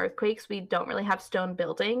strong earthquakes, we don't really have stone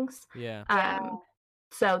buildings. Yeah.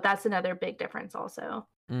 So that's another big difference, also.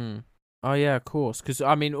 Oh yeah, of course. Because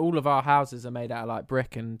I mean, all of our houses are made out of like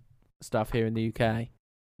brick and stuff here in the UK.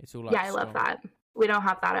 It's all like I love that. We don't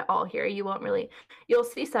have that at all here. You'll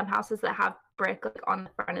see some houses that have brick like on the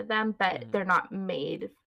front of them, but they're not made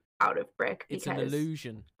out of brick. It's an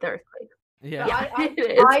illusion. The earthquake. Yeah.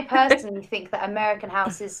 I personally think that American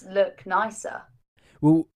houses look nicer.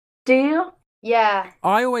 Well, do you? Yeah.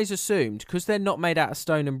 I always assumed because they're not made out of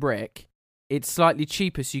stone and brick, it's slightly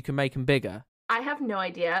cheaper, so you can make them bigger. I have no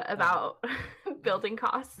idea about building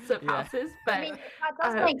costs of houses, but I mean, that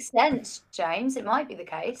does make sense, James. It might be the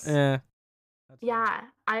case. Yeah. Yeah,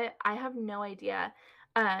 I have no idea.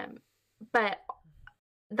 But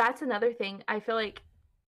that's another thing. I feel like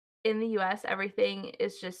in the US, everything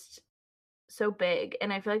is just so big,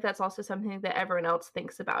 and I feel like that's also something that everyone else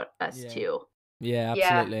thinks about us too. Yeah,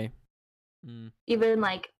 absolutely. Even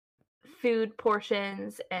like food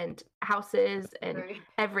portions and houses and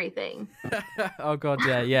everything. Oh god,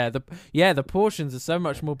 yeah. The portions are so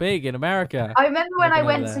much more big in America. I remember when I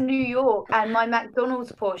went to New York and my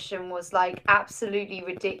McDonald's portion was like absolutely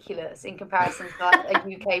ridiculous in comparison to like a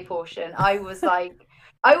UK portion. I was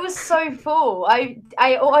so full. I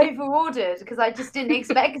over-ordered because I just didn't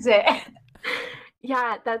expect it.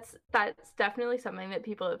 Yeah, that's definitely something that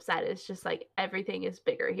people have said. It's just like everything is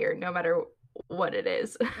bigger here, no matter what it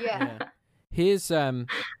is. Yeah. Here's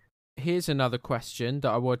another question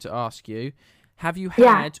that I wanted to ask you. Have you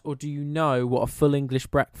had or do you know what a full English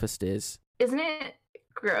breakfast is? Isn't it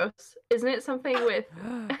gross? Isn't it something with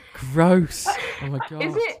gross? Oh my god.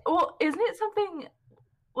 Isn't it something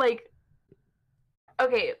like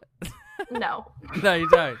okay, no. No, you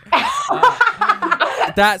don't.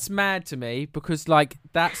 That's mad to me because like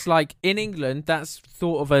that's like in England that's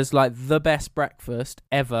thought of as like the best breakfast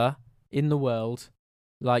ever in the world,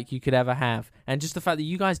 like you could ever have, and just the fact that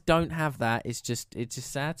you guys don't have that is just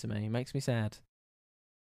sad to me. It makes me sad.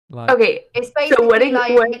 Like, okay, it's basically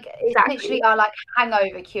it's literally our like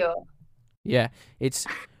hangover cure. Yeah, it's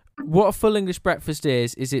what a full English breakfast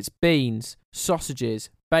is it's beans, sausages,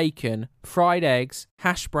 bacon, fried eggs,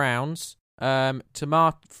 hash browns,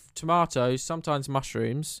 tomatoes, sometimes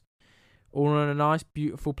mushrooms, all on a nice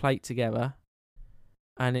beautiful plate together.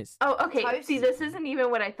 And it's okay. Toast. See, this isn't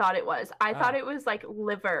even what I thought it was. I thought it was like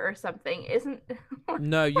liver or something. Isn't?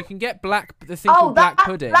 No, you can get black black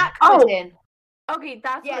pudding. Black pudding. Okay,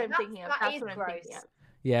 that's what I'm thinking of. That's what I'm thinking of.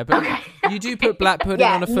 Yeah, but you do put black pudding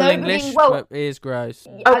on a full English, but it is gross.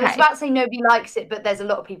 Okay. I was about to say nobody likes it, but there's a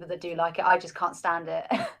lot of people that do like it. I just can't stand it.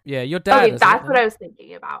 Yeah, your dad. Okay, that's what I was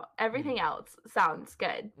thinking about. Everything else sounds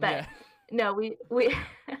good, but no, we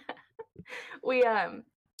we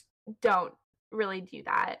don't really do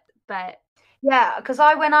that. But yeah, because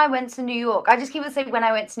when I went to New York, I just keep on saying when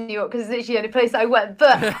I went to New York because it's literally the only place I went.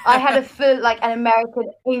 But I had a full like an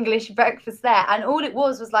American English breakfast there, and all it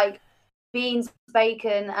was like beans,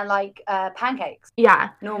 bacon, and like pancakes. Yeah.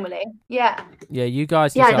 Normally. Yeah. Yeah, you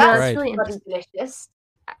guys need Yeah, to that's upgrade. really Bloody interesting. delicious.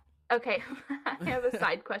 Okay, I have a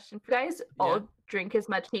side question. You guys all drink as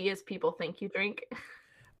much tea as people think you drink?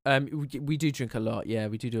 We do drink a lot. Yeah,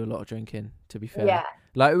 we do a lot of drinking. To be fair, Yeah.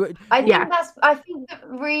 like I think the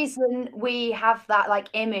reason we have that like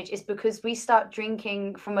image is because we start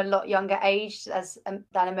drinking from a lot younger age than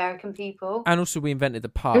American people. and also we invented the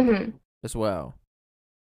pub as well,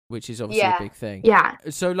 which is obviously a big thing. Yeah.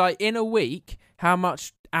 So, like in a week, how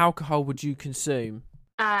much alcohol would you consume?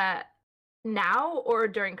 Now or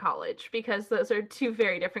during college? Because those are two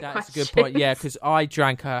very different That's questions. a good point. Yeah, because I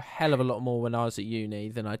drank a hell of a lot more when I was at uni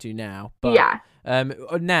than I do now. But, yeah.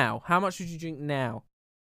 Now, how much would you drink now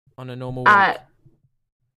on a normal week?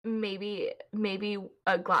 Maybe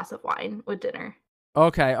a glass of wine with dinner.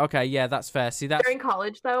 Okay, yeah, that's fair. See, that's during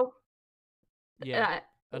college though. Yeah,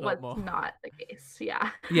 a lot was more. not the case. Yeah.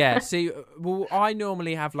 Yeah. See, well, I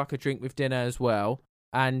normally have like a drink with dinner as well.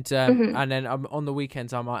 And then on the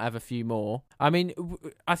weekends I might have a few more. I mean,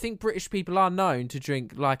 I think British people are known to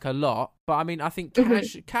drink like a lot, but I mean, I think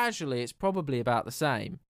casually it's probably about the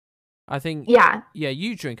same. I think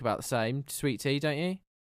you drink about the same sweet tea, don't you?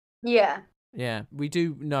 Yeah, we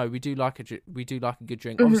do. No, we do like a good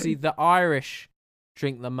drink. Obviously, the Irish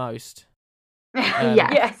drink the most.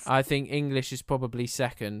 Yes, I think English is probably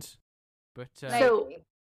second. But so.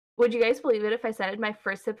 Would you guys believe it if I said my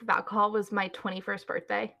first sip of alcohol was my 21st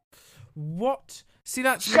birthday? What? See,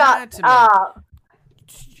 that's Shut up.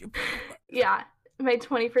 Yeah, my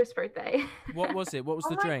 21st birthday. What was it? What was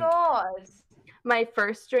the drink? Oh my god. My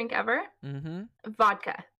first drink ever?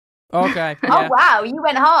 Vodka. Okay. Yeah. Oh wow, you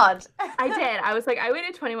went hard. I did. I was like, I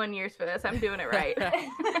waited 21 years for this. I'm doing it right.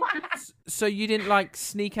 So you didn't like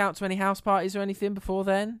sneak out to any house parties or anything before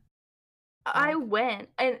then? I went,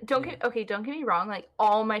 and don't get me wrong, like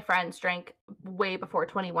all my friends drank way before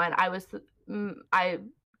 21. I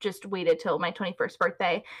just waited till my 21st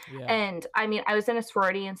birthday. And I mean, I was in a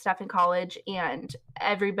sorority and stuff in college, and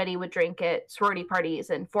everybody would drink at sorority parties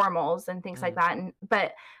and formals and things like that.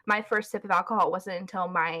 But my first sip of alcohol wasn't until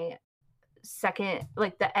my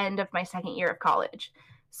the end of my second year of college.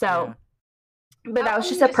 So, but that was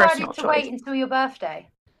just a personal choice. Wait until your birthday.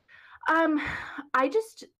 I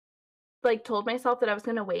just told myself that I was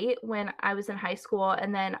going to wait when I was in high school,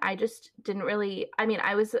 and then I just didn't really, I mean,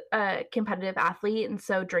 I was a competitive athlete, and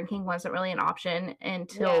so drinking wasn't really an option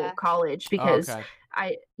until college because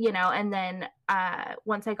and then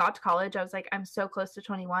once I got to college, I was like, I'm so close to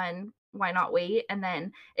 21, why not wait? And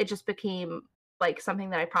then it just became like something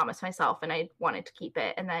that I promised myself, and I wanted to keep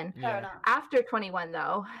it. And then after 21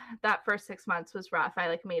 though, that first 6 months was rough.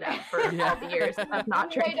 I made up for all the years of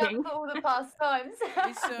not drinking. Made up for all the past times.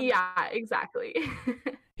 Yeah, exactly.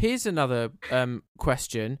 Here's another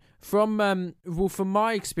question from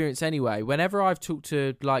my experience anyway. Whenever I've talked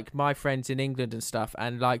to like my friends in England and stuff,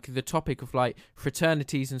 and like the topic of like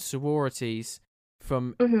fraternities and sororities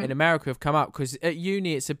from in America have come up, because at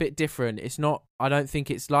uni it's a bit different. It's not, I don't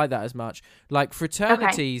think it's like that as much. Like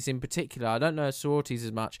fraternities in particular, I don't know sororities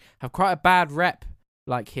as much, have quite a bad rep.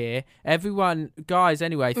 Like here, everyone, guys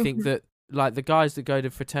anyway, think that like the guys that go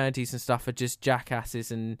to fraternities and stuff are just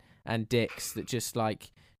jackasses and dicks that just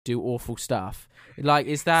like do awful stuff. Like,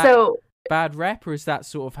 is that bad rep, or is that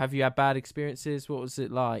sort of, have you had bad experiences? What was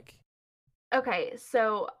it like? Okay,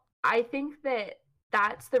 so I think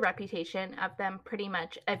that's the reputation of them pretty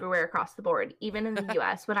much everywhere across the board, even in the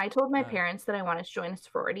US. When I told my parents that I wanted to join a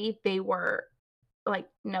sorority, they were like,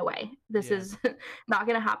 no way, this is not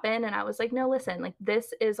gonna happen. And I was like, no, listen, like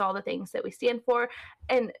this is all the things that we stand for.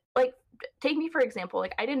 And like, take me for example,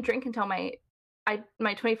 like I didn't drink until my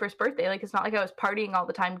 21st birthday. Like, it's not like I was partying all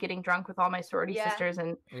the time, getting drunk with all my sorority sisters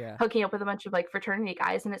and hooking up with a bunch of like fraternity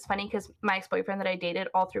guys. And it's funny because my ex-boyfriend that I dated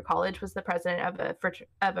all through college was the president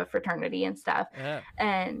of a fraternity and stuff.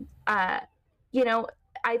 And I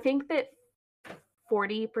think that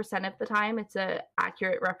 40% of the time it's a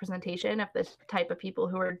accurate representation of the type of people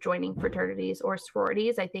who are joining fraternities or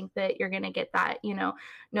sororities. I think that you're going to get that, no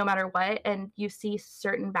matter what. And you see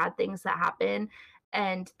certain bad things that happen,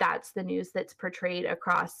 and that's the news that's portrayed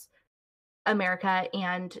across America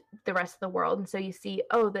and the rest of the world. And so you see,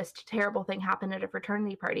 oh, this terrible thing happened at a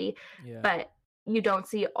fraternity party, but you don't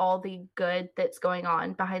see all the good that's going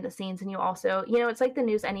on behind the scenes. And you also, it's like the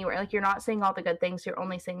news anywhere. Like, you're not seeing all the good things, you're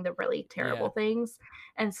only seeing the really terrible things.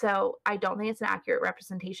 And so I don't think it's an accurate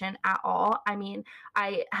representation at all. I mean,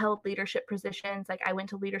 I held leadership positions. Like, I went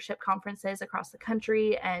to leadership conferences across the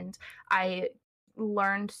country, and I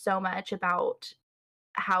learned so much about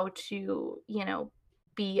how to,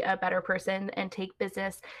 be a better person and take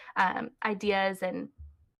business ideas and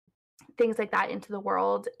things like that into the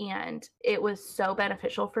world, and it was so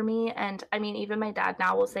beneficial for me. And I mean, even my dad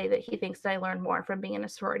now will say that he thinks that I learned more from being in a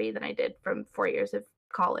sorority than I did from 4 years of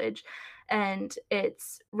college. And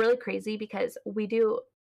it's really crazy because we do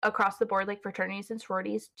across the board, like fraternities and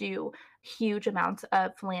sororities do huge amounts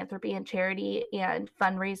of philanthropy and charity and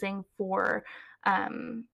fundraising for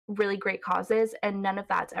really great causes, and none of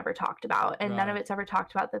that's ever talked about. And none of it's ever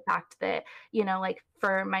talked about the fact that, you know, like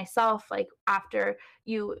for myself, like after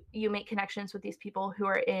you make connections with these people who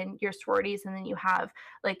are in your sororities, and then you have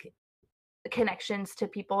like connections to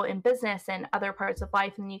people in business and other parts of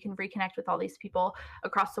life, and you can reconnect with all these people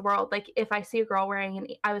across the world. Like if I see a girl wearing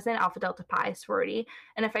I was in Alpha Delta Pi sorority,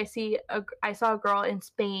 and if I saw a girl in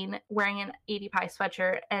Spain wearing an 80 Pi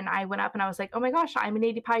sweatshirt, and I went up and I was like, oh my gosh, I'm an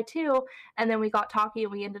 80 Pi too. And then we got talking,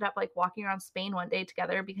 and we ended up like walking around Spain one day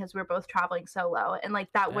together because we were both traveling solo, and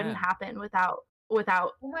like that wouldn't happen without oh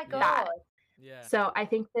my god that. Yeah. So I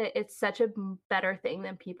think that it's such a better thing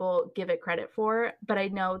than people give it credit for, but I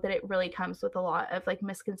know that it really comes with a lot of like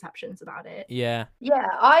misconceptions about it. Yeah. Yeah,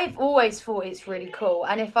 I've always thought it's really cool,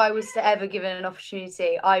 and if I was to ever given an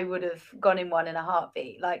opportunity, I would have gone in one in a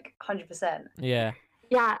heartbeat, like 100%. Yeah.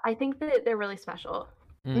 Yeah, I think that they're really special.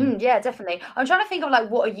 Yeah, definitely. I'm trying to think of like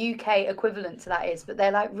what a UK equivalent to that is, but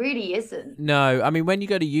there like really isn't. No, I mean when you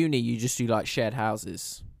go to uni, you just do like shared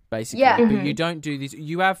houses. Basically, Yeah. but you don't do these.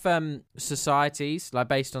 You have societies like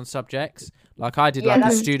based on subjects. Like I did like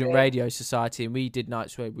a student radio society, and we did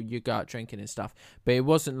nights where you go out drinking and stuff. But it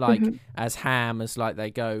wasn't like as ham as like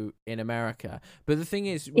they go in America. But the thing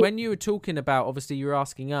is, when you were talking about, obviously, you were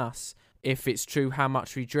asking us if it's true how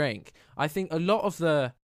much we drink. I think a lot of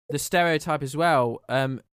the stereotype as well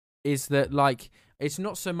is that like it's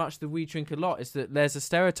not so much that we drink a lot; it's that there's a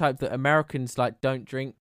stereotype that Americans like don't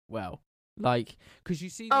drink well. Like, because you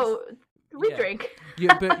see we drink.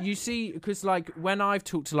 Yeah, but you see, because like when I've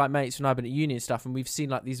talked to like mates when I've been at uni and stuff, and we've seen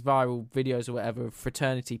like these viral videos or whatever of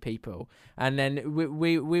fraternity people, and then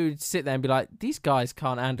we would sit there and be like, these guys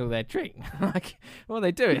can't handle their drink. Like, what are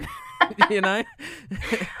they doing? You know?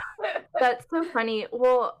 That's so funny.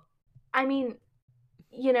 Well, I mean,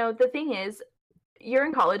 you know, the thing is, you're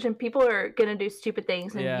in college and people are going to do stupid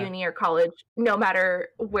things in uni or college, no matter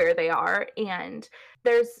where they are. And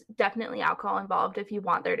there's definitely alcohol involved if you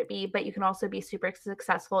want there to be, but you can also be super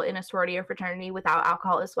successful in a sorority or fraternity without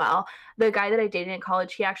alcohol as well. The guy that I dated in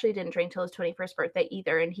college, he actually didn't drink till his 21st birthday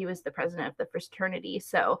either. And he was the president of the fraternity.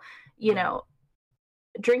 So, you know,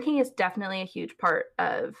 drinking is definitely a huge part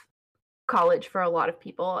of college for a lot of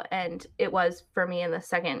people. And it was for me in the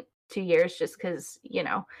second 2 years, just because, you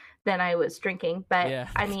know, then I was drinking. But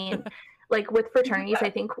I mean, like with fraternities,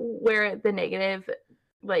 I think where the negative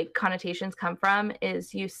like connotations come from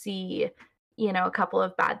is you see, you know, a couple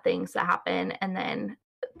of bad things that happen, and then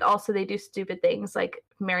also they do stupid things like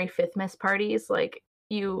Merry Fifthmas parties. Like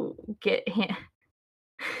you get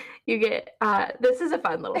this is a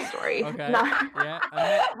fun little story. Okay.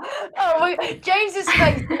 Oh, James's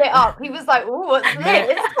face lit up. He was like, "Oh, what's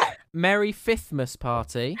this?" Merry Fifthmas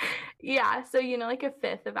party. Yeah, so you know, like a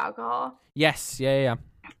fifth of alcohol. Yes, yeah.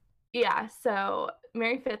 Yeah, so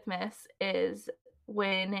Merry Fifthmas is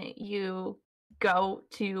when you go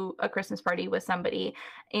to a Christmas party with somebody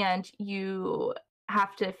and you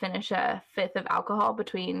have to finish a fifth of alcohol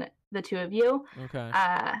between the two of you. Okay.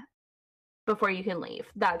 Before you can leave.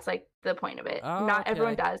 That's like the point of it. Oh, Not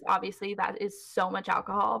everyone does. Obviously, that is so much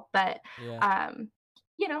alcohol, but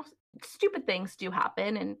you know, stupid things do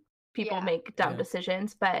happen and people make dumb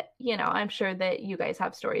decisions, but you know, I'm sure that you guys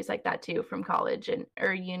have stories like that too from college and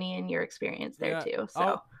or uni and your experience there too.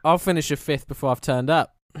 So I'll finish a fifth before I've turned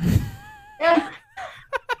up.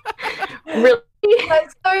 Really?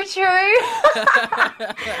 That's so true.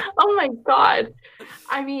 Oh my god.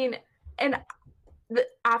 I mean, and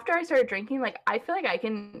after I started drinking, like I feel like I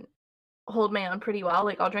can hold my own pretty well.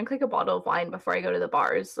 Like I'll drink like a bottle of wine before I go to the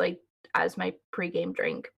bars, like as my pregame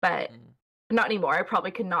drink, but not anymore. I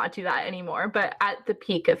probably could not do that anymore, but at the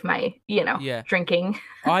peak of my, you know, drinking.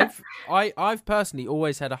 I've personally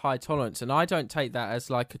always had a high tolerance, and I don't take that as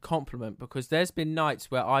like a compliment, because there's been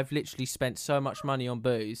nights where I've literally spent so much money on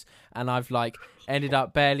booze and I've like ended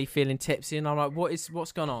up barely feeling tipsy, and I'm like,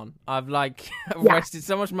 what's gone on? I've like wasted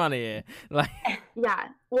so much money here. Like,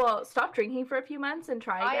 well, stop drinking for a few months and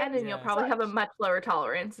try again, and you'll probably have a much lower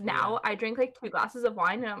tolerance. Now I drink like 2 glasses of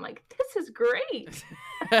wine and I'm like, this is great.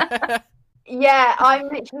 Yeah, I'm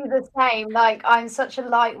literally the same. Like, I'm such a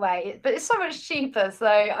lightweight, but it's so much cheaper, so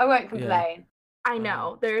I won't complain. I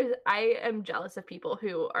know. I am jealous of people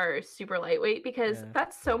who are super lightweight, because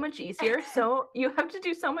that's so much easier. So you have to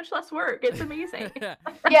do so much less work. It's amazing.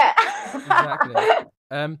 Yeah. Exactly.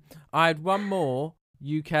 I had one more.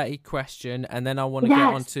 UK question, and then I want to get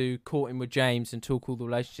on to Courting with James and talk all the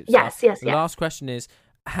relationship yes, stuff. Yes, the last question is,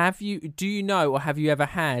 do you know, or have you ever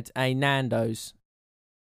had a Nando's?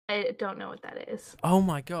 I don't know what that is. Oh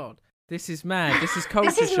my God. This is mad. This is culture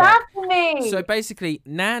shock. This is mad for me. So basically,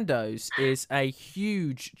 Nando's is a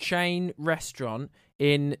huge chain restaurant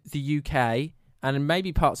in the UK and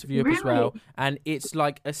maybe parts of Europe as well. And it's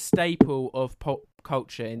like a staple of pop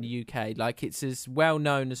culture in the UK. Like, it's as well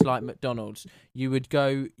known as like McDonald's. You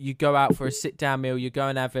go out for a sit down meal. You go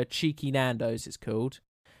and have a cheeky Nando's, it's called.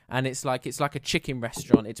 And it's like a chicken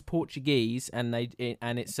restaurant. It's Portuguese, and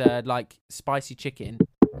it's like spicy chicken.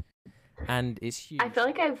 And it's huge. I feel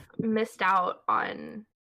like I've missed out on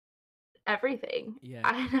everything. Yeah.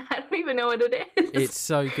 I don't even know what it is. It's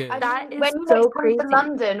so good. That is when you so next crazy. come to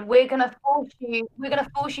London, we're gonna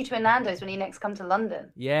force you to a Nando's when you next come to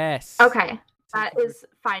London. Yes. Okay. That is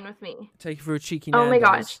fine with me. Take you for a cheeky Nando's. Oh my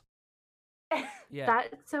gosh. Yeah.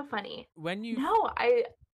 That's so funny. No, I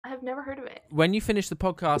have never heard of it. When you finish the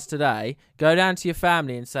podcast today, go down to your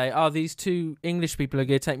family and say, "Oh, these two English people are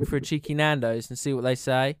going to take me for a cheeky Nando's," and see what they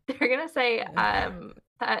say. They're going to say,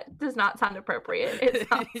 that does not sound appropriate. It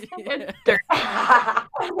sounds dirty.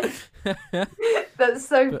 That's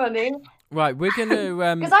so funny. Right, we're going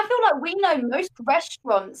to... Because I feel like we know most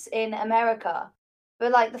restaurants in America,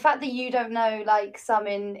 but like the fact that you don't know like some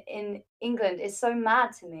in England is so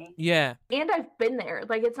mad to me. Yeah. And I've been there.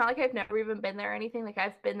 Like, it's not like I've never even been there or anything. Like,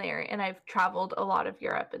 I've been there and I've traveled a lot of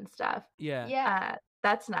Europe and stuff. Yeah. Yeah.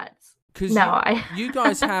 That's nuts. Because you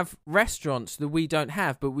guys have restaurants that we don't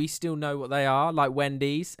have, but we still know what they are, like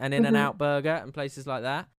Wendy's and In-N-Out Burger and places like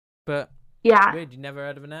that. But yeah, weird, you never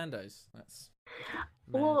heard of a Nando's. That's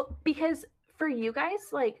mad. Well, because for you guys,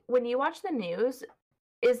 like when you watch the news,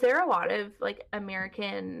 is there a lot of like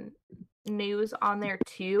American news on there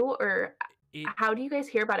too, or how do you guys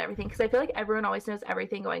hear about everything? Because I feel like everyone always knows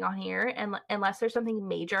everything going on here, and unless there's something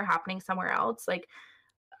major happening somewhere else, like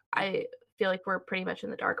I feel like we're pretty much in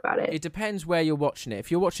the dark about it. It depends where you're watching it. If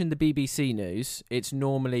you're watching the BBC news, it's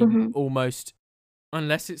normally almost,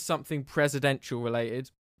 unless it's something presidential related,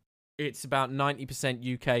 it's about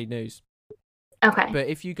 90% UK news. Okay. But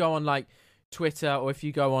if you go on like Twitter or if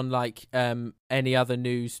you go on like any other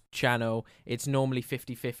news channel, it's normally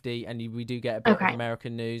 50-50, and we do get a bit of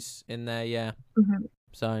American news in there, yeah.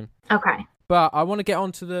 So okay. But I want to get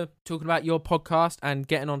on to talking about your podcast and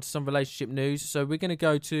getting on to some relationship news. So we're going to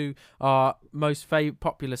go to our most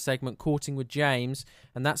popular segment, Courting with James,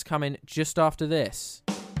 and that's coming just after this.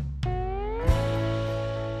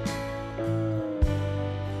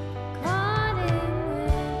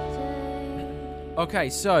 Okay,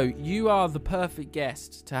 so you are the perfect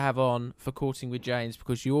guest to have on for Courting with James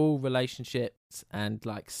because you're all relationships and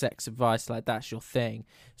like sex advice, like that's your thing.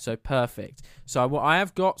 So perfect. So I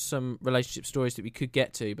have got some relationship stories that we could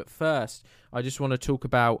get to, but first I just want to talk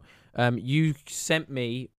about, you sent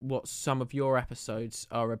me what some of your episodes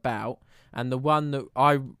are about, and the one that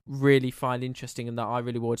I really find interesting and that I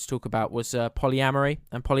really wanted to talk about was polyamory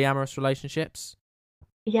and polyamorous relationships.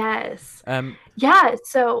 Yes. Yeah,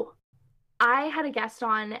 so I had a guest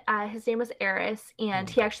on, his name was Eris, and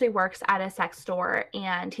he actually works at a sex store,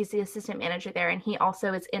 and he's the assistant manager there, and he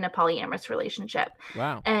also is in a polyamorous relationship.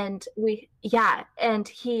 Wow. And and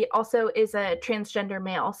he also is a transgender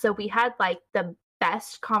male, so we had like the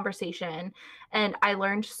best conversation, and I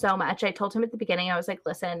learned so much. I told him at the beginning, I was like,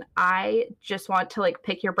 listen, I just want to like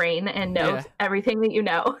pick your brain and know everything that you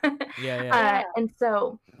know. And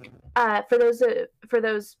so for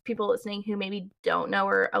those people listening who maybe don't know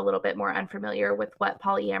or a little bit more unfamiliar with what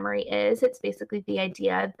polyamory is, it's basically the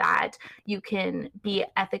idea that you can be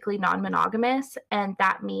ethically non-monogamous, and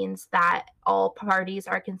that means that all parties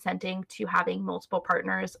are consenting to having multiple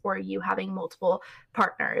partners or you having multiple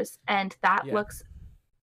partners, and that looks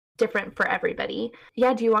different for everybody.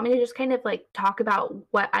 Yeah, do you want me to just kind of like talk about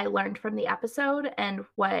what I learned from the episode and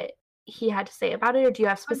what he had to say about it, or do you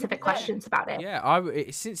have specific questions about it? Yeah,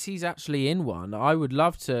 since he's actually in one, I would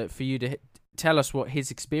love for you to tell us what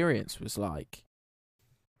his experience was like.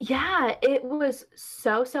 Yeah, it was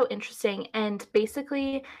so interesting. And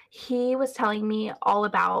basically, he was telling me all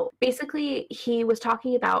about, he was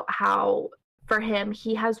talking about how for him,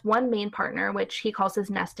 he has one main partner, which he calls his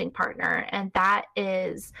nesting partner. And that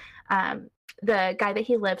is the guy that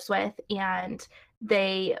he lives with. And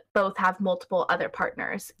they both have multiple other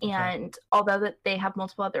partners. Okay. And although that they have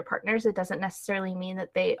multiple other partners, it doesn't necessarily mean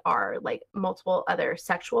that they are like multiple other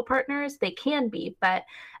sexual partners. They can be, but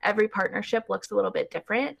every partnership looks a little bit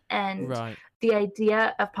different. And the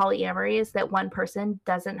idea of polyamory is that one person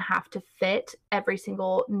doesn't have to fit every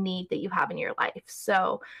single need that you have in your life.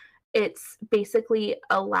 So it's basically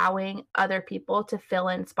allowing other people to fill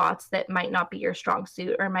in spots that might not be your strong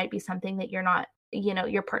suit or might be something that you're not,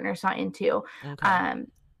 your partner's not into. Okay.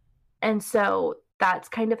 And so that's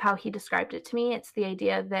kind of how he described it to me. It's the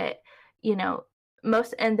idea that,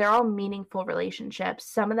 and they're all meaningful relationships.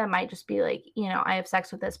 Some of them might just be like, I have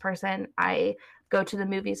sex with this person. I go to the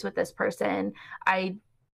movies with this person. I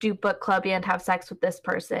do book club and have sex with this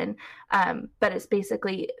person. But it's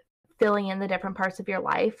basically filling in the different parts of your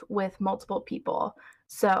life with multiple people.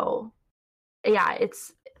 So yeah,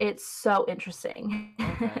 it's so interesting.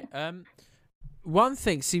 Okay. One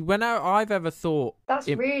thing, see, when I've ever thought... That's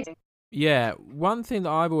really... Yeah, one thing that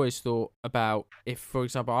I've always thought about, if, for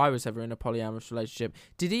example, I was ever in a polyamorous relationship,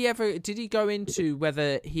 did he go into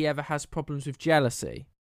whether he ever has problems with jealousy?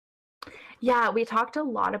 Yeah, we talked a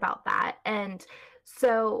lot about that. And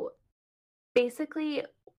so basically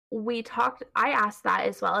I asked that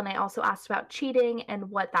as well. And I also asked about cheating and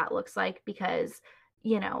what that looks like, because,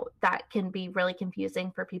 that can be really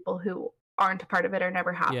confusing for people who aren't a part of it or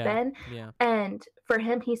never have been. Yeah. And for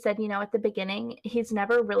him, he said, at the beginning, he's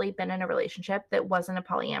never really been in a relationship that wasn't a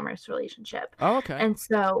polyamorous relationship. Oh, okay. And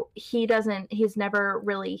so he said, I never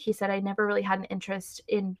really had an interest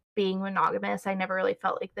in being monogamous. I never really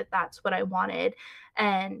felt like that's what I wanted.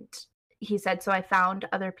 And he said, so I found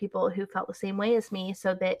other people who felt the same way as me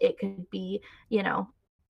so that it could be, an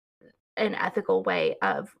ethical way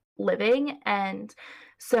of living. And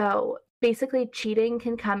so basically cheating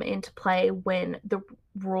can come into play when the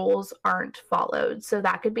rules aren't followed. So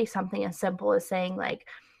that could be something as simple as saying, like,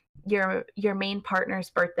 your main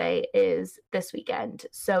partner's birthday is this weekend.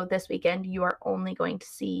 So this weekend you are only going to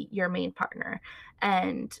see your main partner.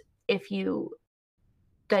 And if you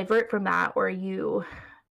divert from that, or you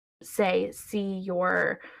see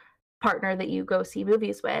your partner that you go see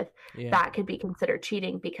movies with, that could be considered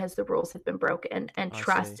cheating because the rules have been broken. And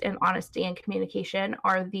trust and honesty and communication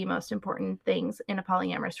are the most important things in a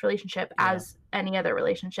polyamorous relationship, as any other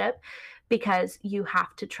relationship, because you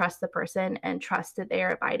have to trust the person and trust that they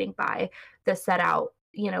are abiding by the set out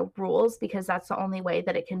rules, because that's the only way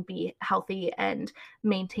that it can be healthy and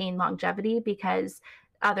maintain longevity. Because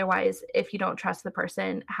otherwise, if you don't trust the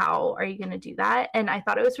person, how are you going to do that? And I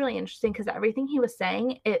thought it was really interesting because everything he was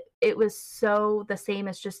saying, it was so the same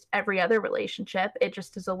as just every other relationship. It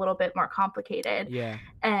just is a little bit more complicated. Yeah.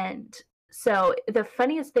 And so the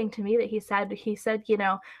funniest thing to me that he said,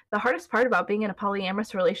 the hardest part about being in a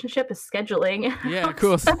polyamorous relationship is scheduling. Yeah, of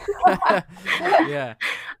course. Yeah.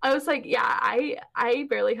 I was like, yeah, I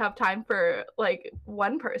barely have time for like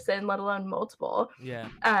one person, let alone multiple. Yeah.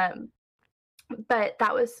 But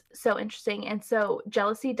that was so interesting. And so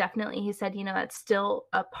jealousy, definitely, he said, that's still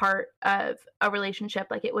a part of a relationship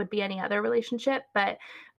like it would be any other relationship. But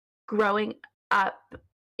growing up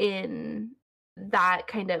in that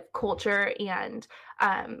kind of culture and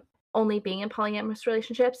only being in polyamorous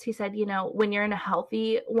relationships, he said, when you're in a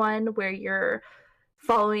healthy one where you're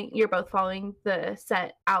both following the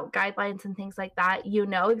set out guidelines and things like that,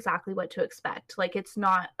 exactly what to expect. Like, it's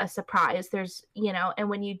not a surprise. There's, and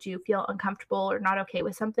when you do feel uncomfortable or not okay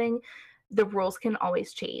with something, the rules can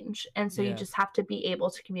always change. And so you just have to be able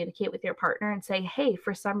to communicate with your partner and say, hey,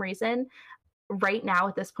 for some reason, right now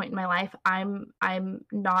at this point in my life, I'm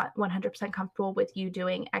not 100% comfortable with you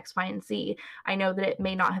doing X, Y, and Z. I know that it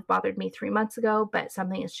may not have bothered me 3 months ago, but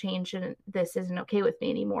something has changed and this isn't okay with me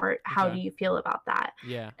anymore. How do you feel about that?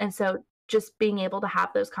 Yeah. And so just being able to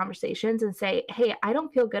have those conversations and say, hey, I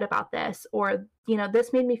don't feel good about this, or,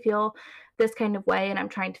 this made me feel this kind of way and I'm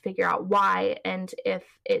trying to figure out why, and if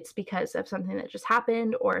it's because of something that just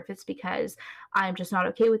happened, or if it's because I'm just not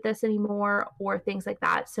okay with this anymore, or things like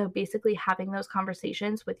that. So basically having those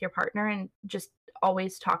conversations with your partner and just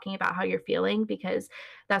always talking about how you're feeling, because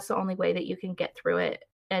that's the only way that you can get through it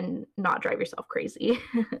and not drive yourself crazy.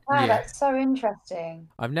 Wow, that's so interesting.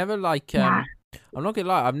 I've never I'm not gonna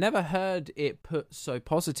lie, I've never heard it put so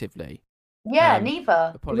positively. Yeah,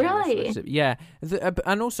 neither. Really? Yeah.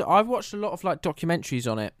 And also, I've watched a lot of like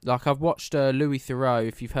documentaries on it. Like, I've watched Louis Theroux,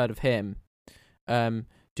 if you've heard of him,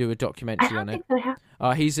 do a documentary on it.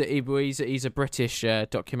 He's a British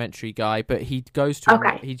documentary guy, but he goes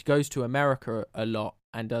to America a lot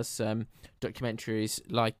and does documentaries.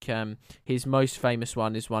 Like, his most famous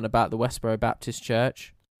one is one about the Westboro Baptist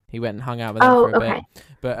Church. He went and hung out with them for a bit.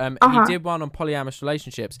 But he did one on polyamorous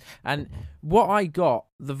relationships. And the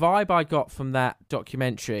vibe I got from that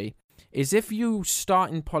documentary is, if you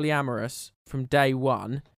start in polyamorous from day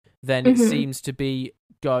one, then it seems to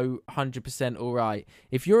go 100% all right.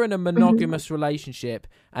 If you're in a monogamous relationship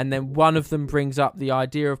and then one of them brings up the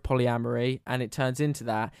idea of polyamory and it turns into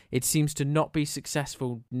that, it seems to not be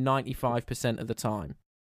successful 95% of the time.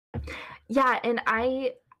 Yeah, and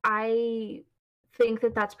I think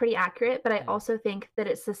that that's pretty accurate, but I also think that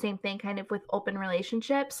it's the same thing kind of with open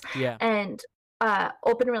relationships. Yeah. And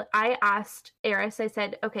I asked Eris, I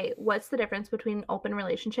said, okay, what's the difference between an open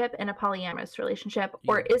relationship and a polyamorous relationship?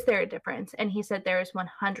 Or Yeah. is there a difference? And he said there is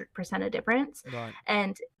 100% a difference. Right.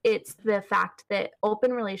 And it's the fact that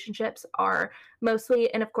open relationships are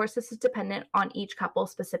mostly, and of course, this is dependent on each couple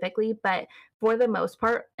specifically, but for the most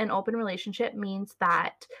part, an open relationship means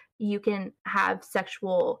that you can have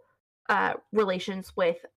sexual relations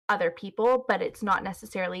with other people, but it's not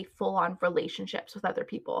necessarily full on relationships with other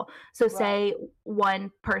people. So Right. say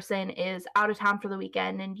one person is out of town for the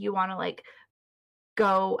weekend and you want to like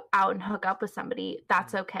go out and hook up with somebody,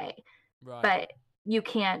 that's okay. Right. But you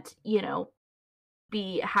can't,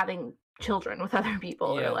 be having children with other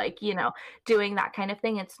people Yeah. or like, doing that kind of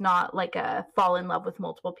thing. It's not like a fall in love with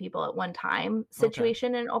multiple people at one time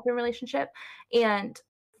situation in an open relationship. And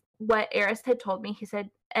what Eris had told me, he said,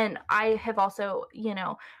 and I have also,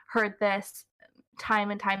 heard this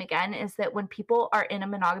time and time again, is that when people are in a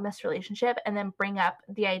monogamous relationship and then bring up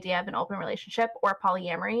the idea of an open relationship or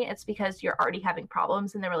polyamory, it's because you're already having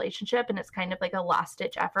problems in the relationship and it's kind of like a last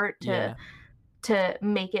ditch effort to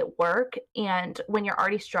make it work. And when you're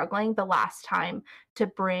already struggling, the last time to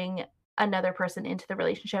bring another person into the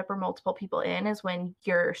relationship or multiple people in is when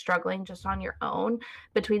you're struggling just on your own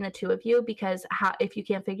between the two of you, because if you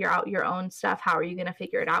can't figure out your own stuff, how are you going to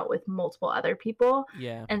figure it out with multiple other people?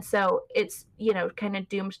 Yeah. And so it's, kind of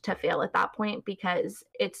doomed to fail at that point, because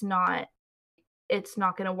it's not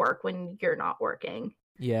going to work when you're not working.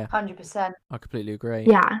 Yeah. 100%. I completely agree.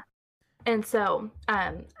 Yeah. And so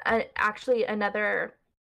actually another,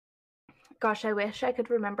 gosh, I wish I could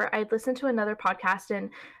remember. I'd listened to another podcast,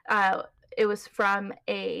 and it was from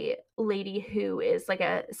a lady who is like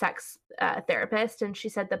a sex therapist. And she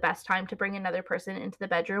said the best time to bring another person into the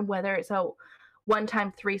bedroom, whether it's a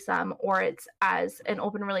one-time threesome or it's as an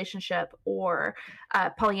open relationship or a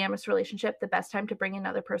polyamorous relationship, the best time to bring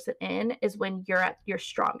another person in is when you're at your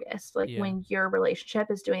strongest, like when your relationship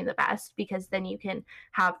is doing the best, because then you can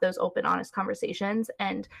have those open, honest conversations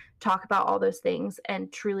and talk about all those things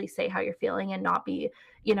and truly say how you're feeling and not be,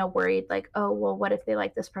 worried like, oh, well, what if they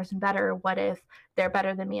like this person better? What if they're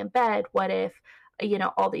better than me in bed? What if,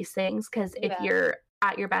 all these things? Because if you're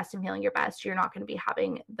at your best and feeling your best, you're not going to be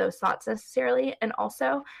having those thoughts necessarily. And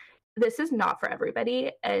also, this is not for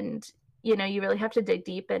everybody. And, you really have to dig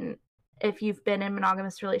deep. And if you've been in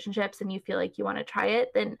monogamous relationships and you feel like you want to try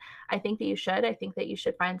it, then I think that you should. I think that you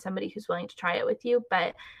should find somebody who's willing to try it with you.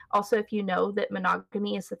 But also, if you know that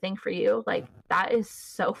monogamy is the thing for you, like, that is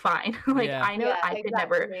so fine. Like, I know I could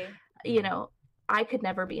never, I could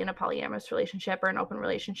never be in a polyamorous relationship or an open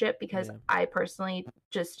relationship because I personally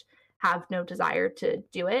just have no desire to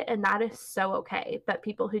do it, and that is so okay. But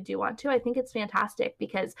people who do want to, I think it's fantastic,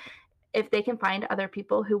 because if they can find other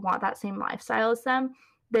people who want that same lifestyle as them,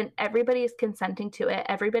 then everybody is consenting to it,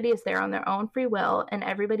 everybody is there on their own free will, and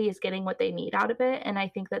everybody is getting what they need out of it. And I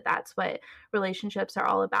think that that's what relationships are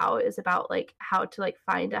all about, is about like how to like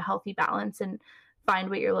find a healthy balance and find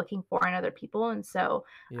what you're looking for in other people. And so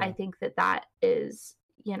I think that that is,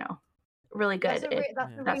 really good. That's a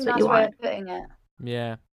really nice way of putting it.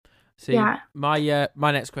 Yeah. See, my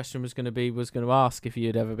next question was going to ask if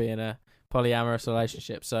you'd ever be in a polyamorous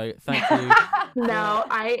relationship. So thank you. No,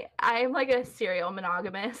 I'm like a serial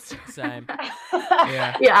monogamist. Same.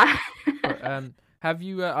 Yeah. Have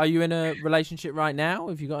you? Are you in a relationship right now?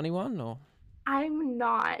 Have you got anyone? Or I'm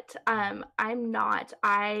not.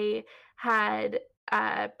 I had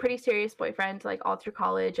a pretty serious boyfriend like all through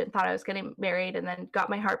college and thought I was getting married, and then got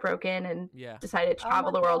my heart broken and decided to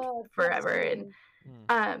travel the world forever. And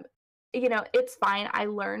it's fine. I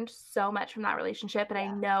learned so much from that relationship, and I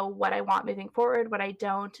know what I want moving forward, what I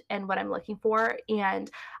don't, and what I'm looking for.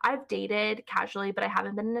 And I've dated casually, but I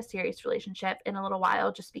haven't been in a serious relationship in a little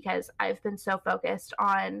while, just because I've been so focused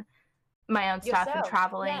on my own stuff and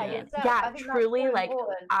traveling. Truly, like,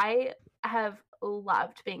 I have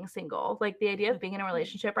loved being single. Like, the idea of being in a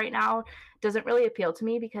relationship right now doesn't really appeal to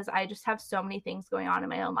me, because I just have so many things going on in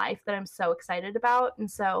my own life that I'm so excited about.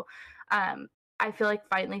 And so I feel like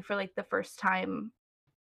finally, for like the first time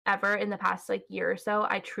ever in the past like year or so,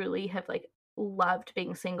 I truly have like loved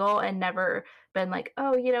being single and never been like,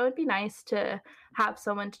 oh, it'd be nice to have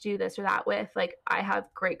someone to do this or that with. Like, I have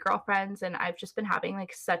great girlfriends, and I've just been having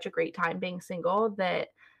like such a great time being single that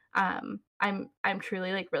I'm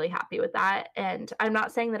truly like really happy with that. And I'm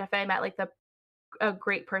not saying that if I met like a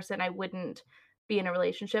great person, I wouldn't be in a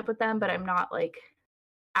relationship with them, but I'm not like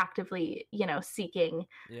actively, seeking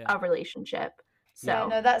a relationship. So yeah,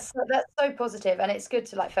 no, that's so positive, and it's good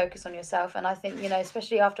to like focus on yourself. And I think, you know,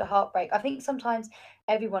 especially after heartbreak, I think sometimes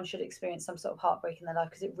everyone should experience some sort of heartbreak in their life,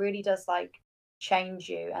 because it really does like change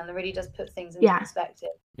you, and it really does put things into perspective.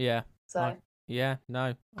 Yeah. So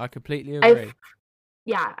No, I completely agree.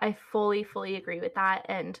 I fully agree with that.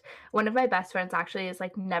 And one of my best friends actually is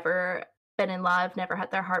like never been in love, never had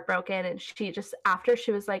their heart broken. And she just, after,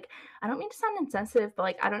 she was like, I don't mean to sound insensitive, but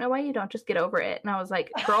like, I don't know why you don't just get over it. And I was like,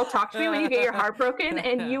 girl, talk to me when you get your heart broken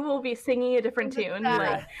and you will be singing a different tune.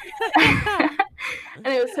 Like, and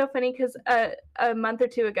it was so funny because a month or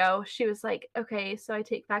two ago, she was like, okay, so I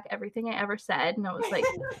take back everything I ever said. And I was like,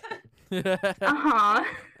 uh-huh.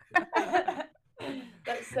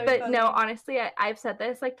 That's so but funny. no, honestly, I've said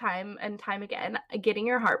this like time and time again. Getting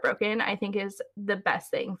your heart broken, I think, is the best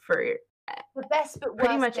thing for the best, but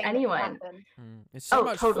pretty worst much thing anyone. It's so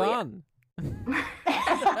much totally. fun.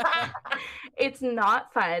 It's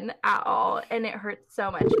not fun at all, and it hurts so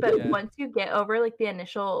much. But once you get over like the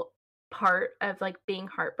initial part of like being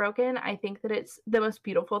heartbroken, I think that it's the most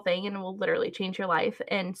beautiful thing and will literally change your life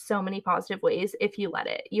in so many positive ways if you let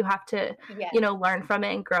it. You have to, you know, learn from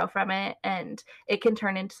it and grow from it, and it can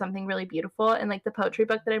turn into something really beautiful. And like the poetry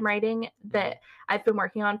book that I'm writing, that I've been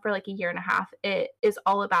working on for like a year and a half, it is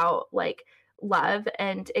all about like love,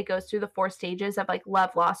 and it goes through the 4 stages of like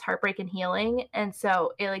love, loss, heartbreak, and healing. And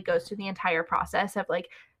so it like goes through the entire process of like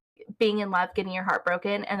being in love, getting your heart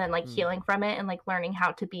broken, and then like healing from it, and like learning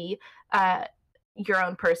how to be your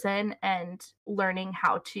own person, and learning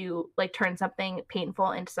how to like turn something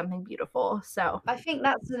painful into something beautiful. So I think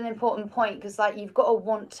that's an important point, because like you've got to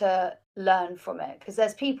want to learn from it, because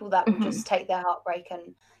there's people that will just take their heartbreak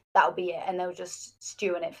and that'll be it, and they'll just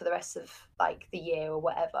stew in it for the rest of like the year or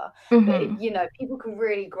whatever. But you know, people can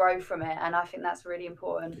really grow from it, and I think that's really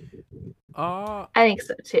important. I think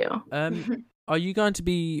so too. Are you going to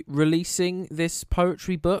be releasing this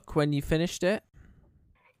poetry book when you finished it?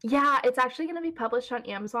 Yeah, it's actually going to be published on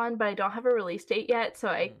Amazon, but I don't have a release date yet, so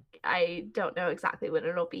I don't know exactly when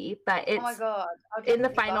it'll be. But it's oh my God, in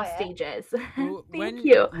the final stages. Well, Thank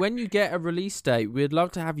you. When you get a release date, we'd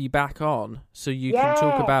love to have you back on so you can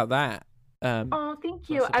talk about that. Oh, thank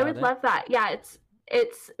you. I would love that. Yeah,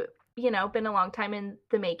 it's you know, been a long time in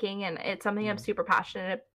the making, and it's something I'm super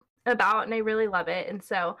passionate about, and I really love it. And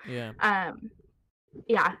so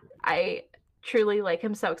I truly like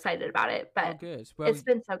am so excited about it. But good. Well, it's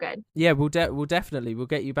been so good. Yeah, we'll definitely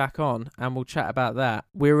get you back on and we'll chat about that.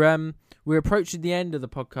 We're approaching the end of the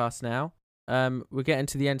podcast now. We're getting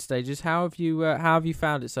to the end stages. How have you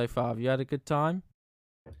found it so far? Have you had a good time?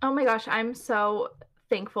 Oh my gosh, I'm so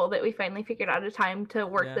thankful that we finally figured out a time to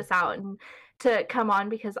work this out and to come on,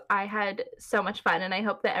 because I had so much fun, and I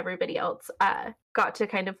hope that everybody else got to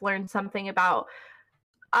kind of learn something about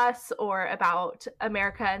us or about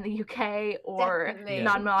America and the UK or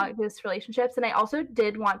non-monogamous relationships. And I also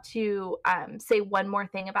did want to say one more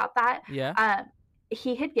thing about that.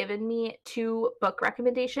 He had given me 2 book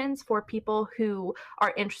recommendations for people who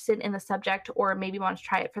are interested in the subject or maybe want to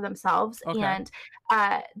try it for themselves. And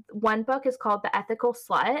one book is called The Ethical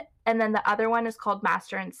Slut, and then the other one is called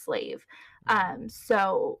Master and Slave.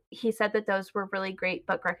 So he said that those were really great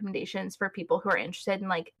book recommendations for people who are interested in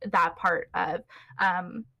like that part of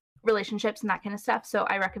relationships and that kind of stuff. So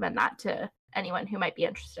I recommend that to anyone who might be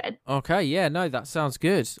interested. Okay, yeah, no, that sounds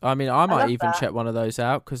good. I mean, I might even check one of those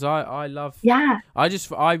out, because I love.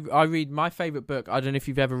 I read my favorite book. I don't know if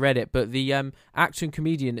you've ever read it, but the actor and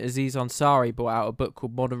comedian Aziz Ansari brought out a book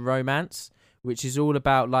called Modern Romance, which is all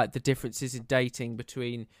about like the differences in dating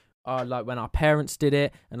between like when our parents did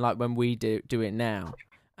it and like when we do it now.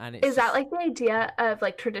 And it's that like the idea of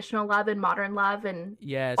like traditional love and modern love and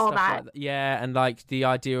all that? Like and like the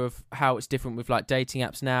idea of how it's different with like dating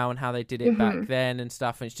apps now and how they did it back then and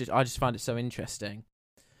stuff. And I just find it so interesting.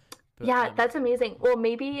 But, that's amazing. Well,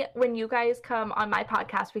 maybe when you guys come on my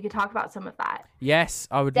podcast, we could talk about some of that. Yes,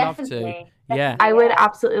 I would love to. Yeah, I would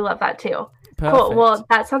absolutely love that too. Perfect. Cool. Well,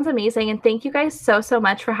 that sounds amazing. And thank you guys so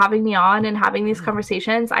much for having me on and having these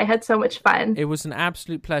conversations. I had so much fun. It was an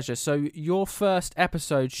absolute pleasure. So your first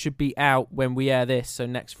episode should be out when we air this, so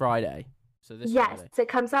next Friday. So this Friday. It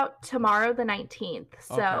comes out tomorrow the 19th.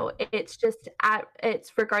 So it's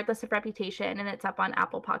it's Regardless of Reputation, and it's up on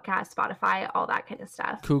Apple Podcasts, Spotify, all that kind of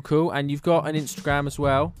stuff. Cool. And you've got an Instagram as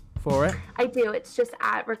well for it? I do. It's just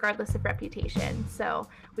at Regardless of Reputation. So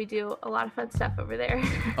we do a lot of fun stuff over there.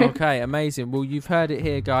 Okay, amazing. Well, you've heard it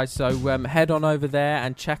here, guys. So head on over there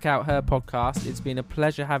and check out her podcast. It's been a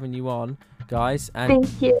pleasure having you on, guys. And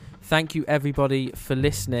thank you. Thank you, everybody, for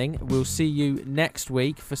listening. We'll see you next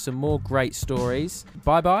week for some more great stories.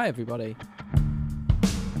 Bye-bye, everybody.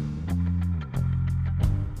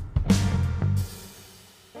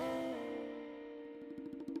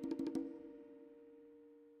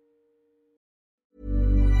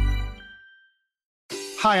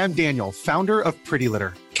 Hi, I'm Daniel, founder of Pretty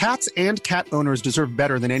Litter. Cats and cat owners deserve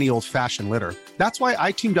better than any old-fashioned litter. That's why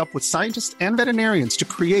I teamed up with scientists and veterinarians to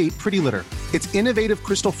create Pretty Litter. Its innovative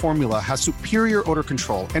crystal formula has superior odor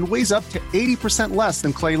control and weighs up to 80% less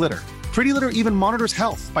than clay litter. Pretty Litter even monitors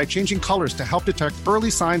health by changing colors to help detect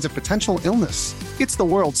early signs of potential illness. It's the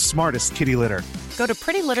world's smartest kitty litter. Go to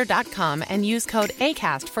prettylitter.com and use code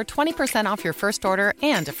ACAST for 20% off your first order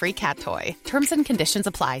and a free cat toy. Terms and conditions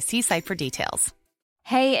apply. See site for details.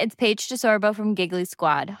 Hey, it's Paige DeSorbo from Giggly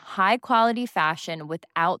Squad. High quality fashion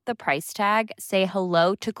without the price tag. Say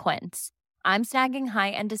hello to Quince. I'm snagging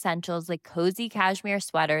high-end essentials like cozy cashmere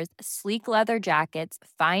sweaters, sleek leather jackets,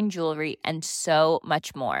 fine jewelry, and so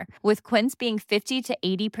much more. With Quince being 50 to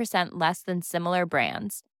 80% less than similar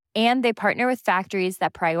brands. And they partner with factories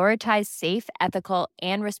that prioritize safe, ethical,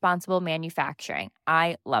 and responsible manufacturing.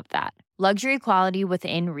 I love that. Luxury quality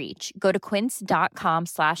within reach. Go to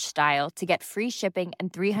quince.com/style to get free shipping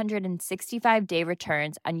and 365-day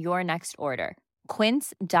returns on your next order.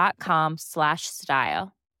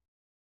 Quince.com/style.